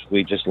France,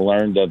 we just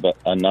learned of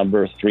a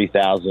number,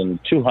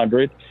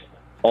 3,200.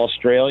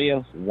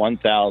 Australia,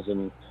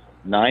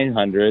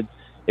 1,900.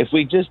 If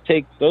we just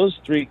take those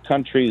three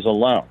countries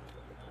alone,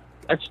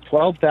 that's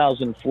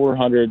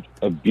 12,400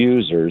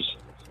 abusers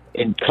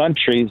in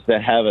countries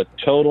that have a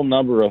total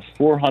number of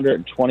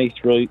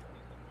 423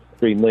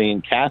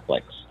 million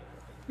Catholics.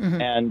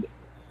 Mm-hmm. And,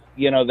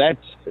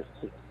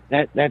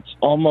 that's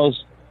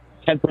almost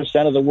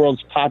 10% of the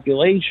world's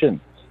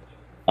population.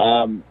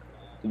 The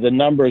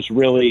numbers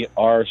really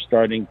are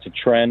starting to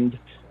trend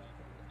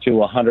to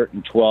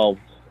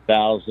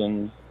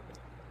 112,000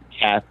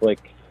 Catholic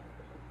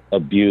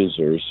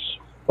abusers,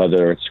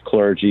 whether it's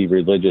clergy,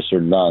 religious,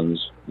 or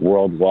nuns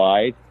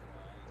worldwide.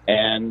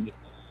 And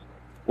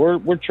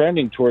we're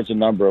trending towards a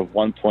number of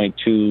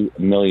 1.2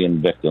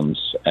 million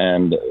victims.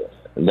 And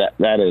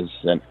that is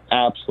an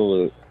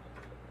absolute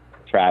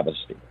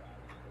travesty.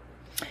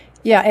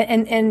 Yeah,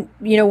 and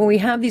when we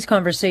have these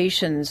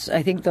conversations,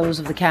 I think those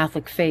of the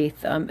Catholic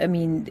faith,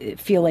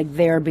 feel like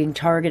they're being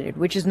targeted,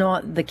 which is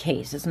not the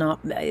case. It's not.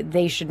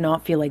 They should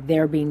not feel like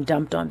they're being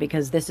dumped on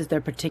because this is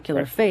their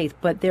particular faith.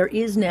 But there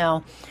is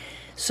now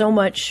so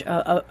much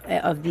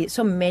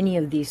so many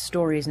of these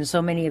stories and so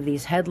many of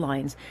these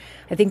headlines.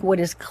 I think what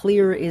is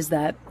clear is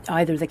that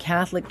either the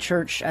Catholic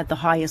Church at the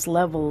highest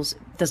levels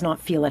does not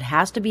feel it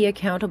has to be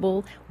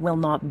accountable, will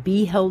not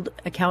be held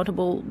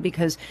accountable,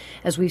 because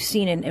as we've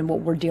seen in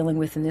what we're dealing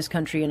with in this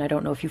country, and I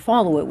don't know if you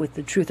follow it with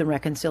the Truth and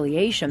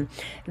Reconciliation,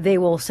 they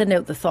will send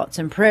out the thoughts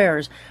and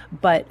prayers,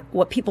 but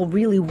what people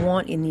really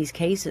want in these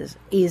cases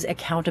is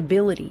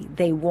accountability.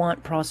 They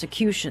want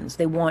prosecutions.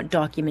 They want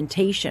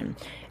documentation.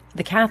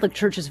 The Catholic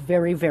Church is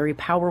very, very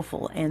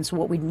powerful, and so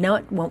what we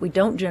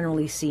don't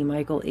generally see,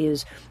 Michael,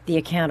 is the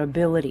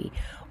accountability,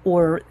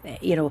 or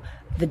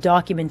the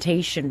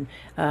documentation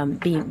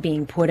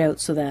being put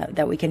out so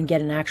that we can get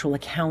an actual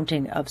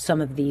accounting of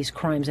some of these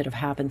crimes that have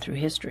happened through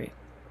history.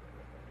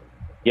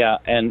 Yeah,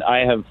 and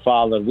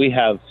we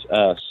have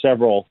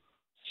several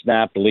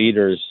SNAP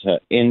leaders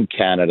in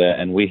Canada,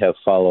 and we have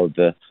followed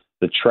the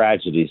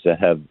tragedies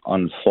that have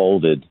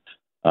unfolded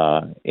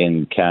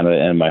in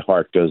Canada, and my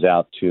heart goes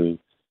out to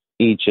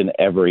each and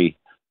every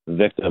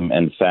victim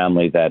and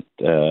family that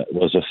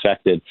was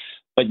affected.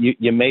 But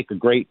you make a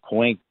great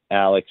point,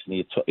 Alex.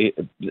 And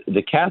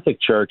the Catholic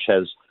Church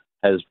has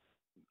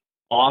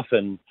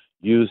often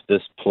used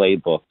this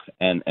playbook,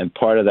 and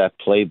part of that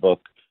playbook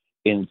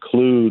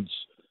includes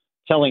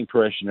telling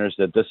parishioners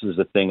that this is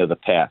a thing of the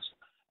past.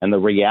 And the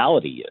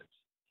reality is,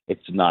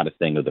 it's not a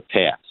thing of the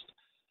past.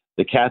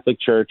 The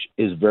Catholic Church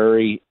is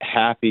very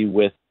happy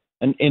with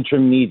an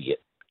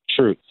intermediate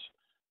truth,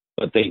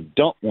 but they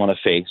don't want to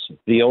face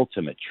the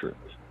ultimate truth.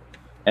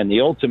 And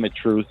the ultimate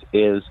truth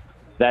is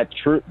that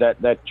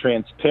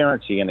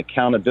transparency and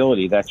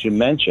accountability that you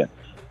mentioned.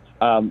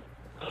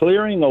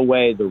 Clearing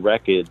away the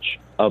wreckage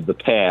of the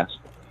past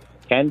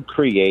can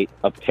create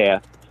a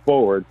path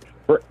forward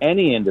for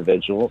any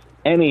individual,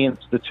 any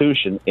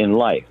institution in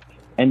life.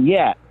 And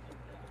yet,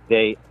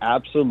 they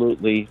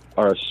absolutely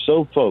are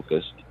so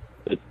focused,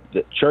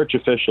 the church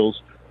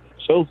officials,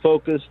 so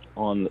focused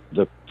on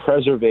the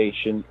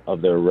preservation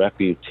of their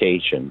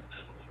reputation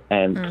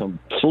and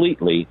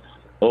completely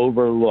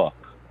overlook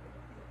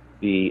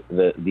the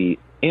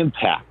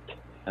impact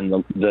and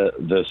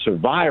the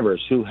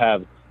survivors who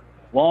have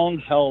long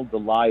held the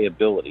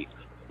liability,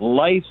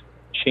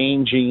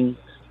 life-changing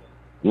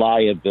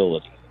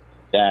liability,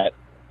 that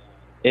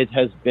it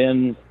has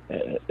been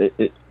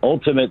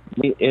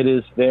ultimately it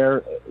is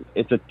there.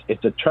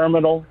 It's a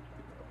terminal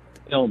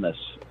illness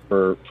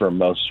for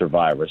most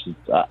survivors.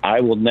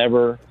 It'll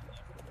never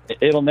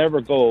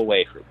go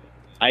away from me.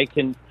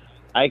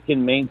 I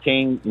can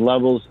maintain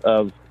levels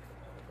of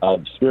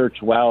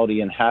spirituality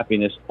and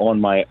happiness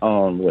on my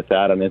own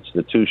without an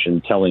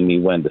institution telling me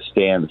when to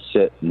stand,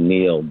 sit,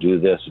 kneel, do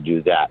this,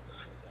 do that.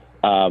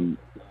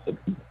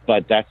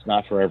 But that's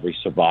not for every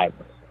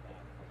survivor.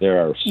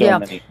 There are so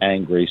many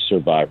angry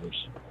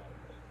survivors.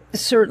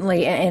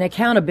 Certainly, and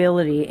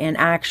accountability and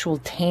actual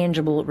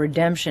tangible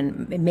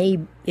redemption may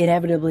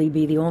inevitably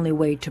be the only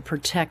way to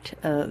protect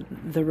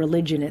the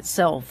religion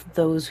itself,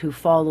 those who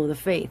follow the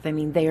faith. I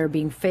mean, they are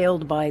being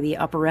failed by the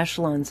upper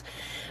echelons,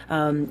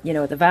 at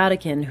the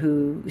Vatican,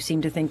 who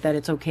seem to think that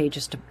it's okay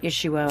just to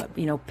issue a,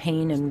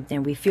 pain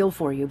and we feel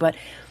for you. But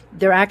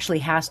there actually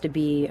has to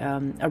be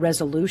a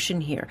resolution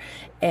here.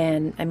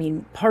 And I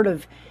mean, part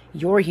of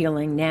your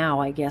healing now,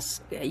 I guess,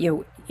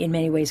 in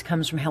many ways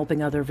comes from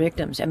helping other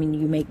victims. I mean,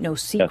 you make no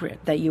secret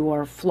that you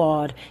are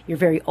flawed. You're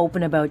very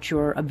open about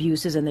your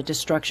abuses and the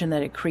destruction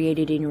that it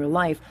created in your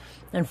life.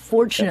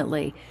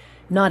 Unfortunately,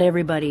 not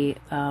everybody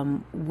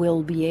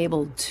will be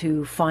able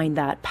to find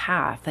that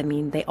path. I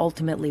mean, they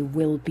ultimately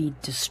will be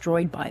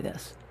destroyed by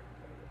this.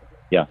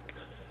 Yeah.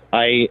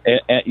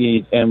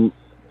 And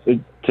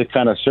to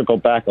kind of circle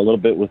back a little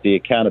bit with the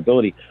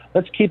accountability,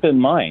 let's keep in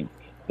mind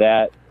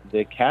that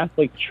the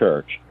Catholic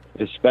Church,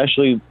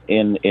 especially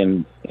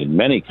in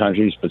many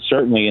countries, but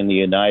certainly in the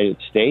United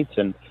States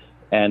and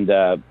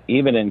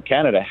even in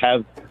Canada,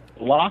 have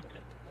blocked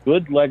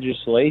good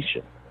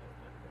legislation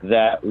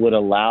that would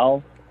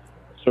allow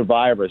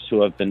survivors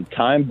who have been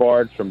time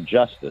barred from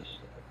justice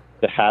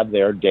to have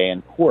their day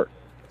in court.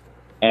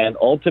 And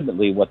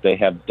ultimately what they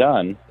have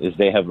done is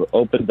they have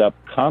opened up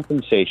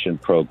compensation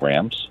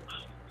programs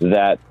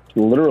that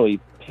literally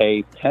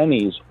pay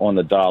pennies on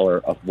the dollar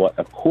of what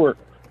a court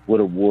would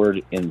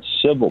award in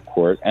civil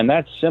court, and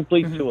that's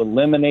simply to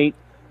eliminate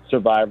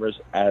survivors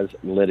as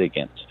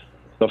litigants.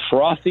 The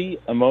frothy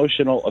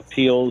emotional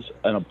appeals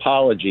and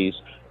apologies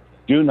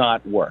do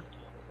not work.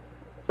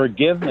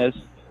 Forgiveness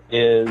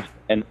is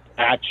an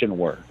action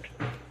word,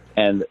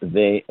 and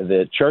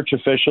the church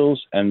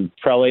officials and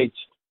prelates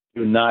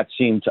do not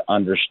seem to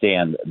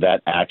understand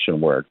that action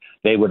word.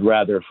 They would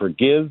rather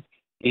forgive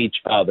each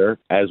other,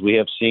 as we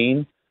have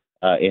seen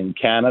in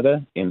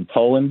Canada, in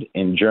Poland,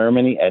 in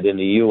Germany, and in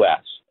the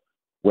U.S.,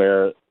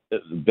 where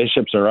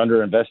bishops are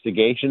under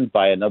investigation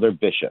by another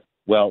bishop.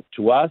 Well,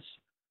 to us,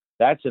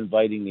 that's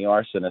inviting the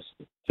arsonist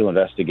to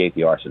investigate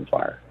the arson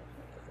fire.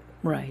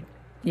 Right.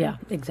 Yeah,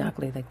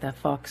 exactly. Like that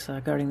fox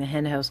guarding the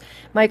hen house.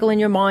 Michael, in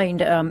your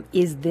mind,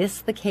 is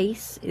this the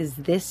case? Is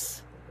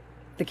this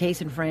the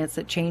case in France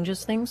that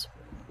changes things?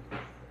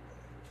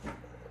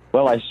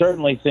 Well, I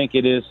certainly think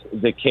it is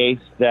the case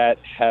that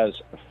has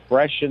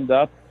freshened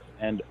up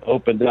and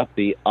opened up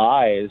the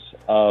eyes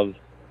of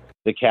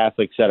the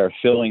Catholics that are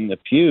filling the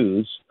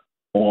pews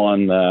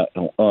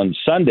on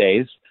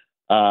Sundays.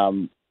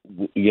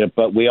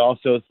 But we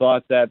also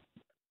thought that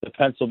the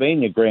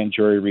Pennsylvania grand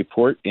jury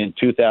report in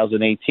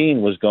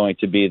 2018 was going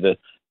to be the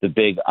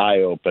big eye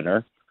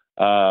opener.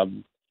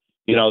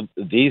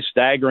 These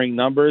staggering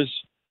numbers,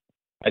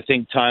 I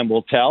think time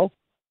will tell.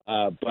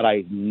 But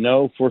I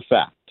know for a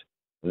fact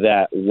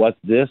that what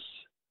this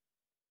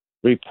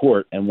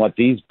report and what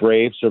these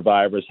brave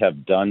survivors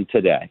have done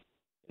today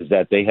is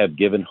that they have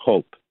given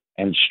hope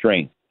and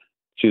strength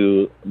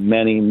to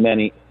many,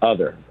 many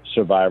other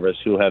survivors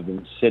who have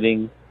been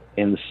sitting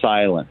in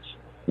silence,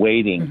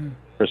 waiting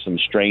for some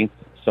strength,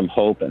 some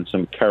hope, and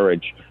some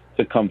courage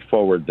to come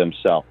forward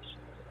themselves.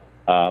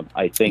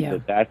 I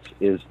think that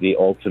is the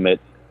ultimate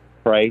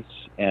price,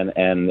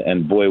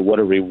 and boy, what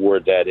a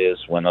reward that is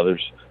when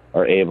others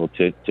are able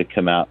to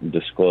come out and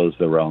disclose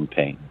their own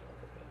pain.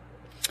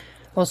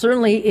 Well,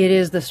 certainly it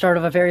is the start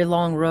of a very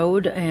long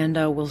road, and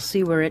we'll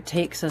see where it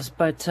takes us.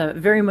 But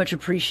very much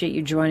appreciate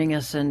you joining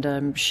us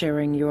and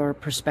sharing your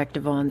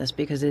perspective on this,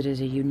 because it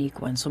is a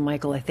unique one. So,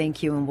 Michael, I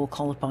thank you, and we'll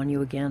call upon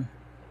you again.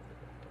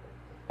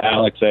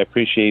 Alex, I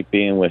appreciate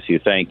being with you.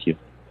 Thank you.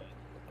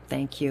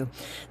 Thank you.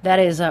 That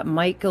is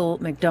Michael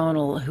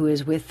McDonald, who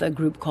is with a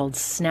group called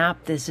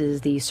SNAP. This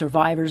is the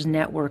Survivors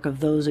Network of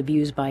Those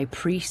Abused by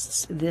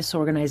Priests. This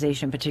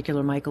organization in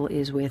particular Michael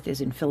is with is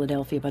in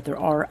Philadelphia, but there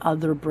are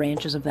other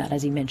branches of that,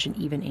 as he mentioned,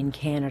 even in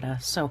Canada.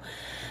 So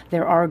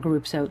there are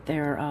groups out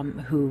there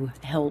who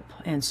help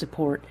and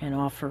support and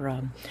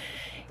offer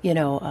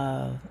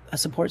a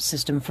support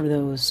system for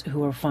those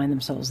who find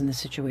themselves in this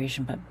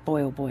situation. But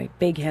boy, oh boy,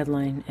 big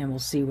headline, and we'll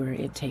see where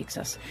it takes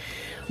us.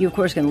 You, of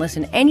course, can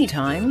listen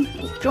anytime.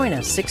 Join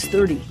us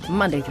 6:30,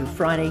 Monday through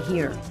Friday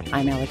here.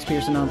 I'm Alex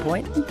Pearson on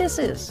Point. This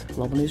is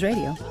Global News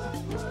Radio.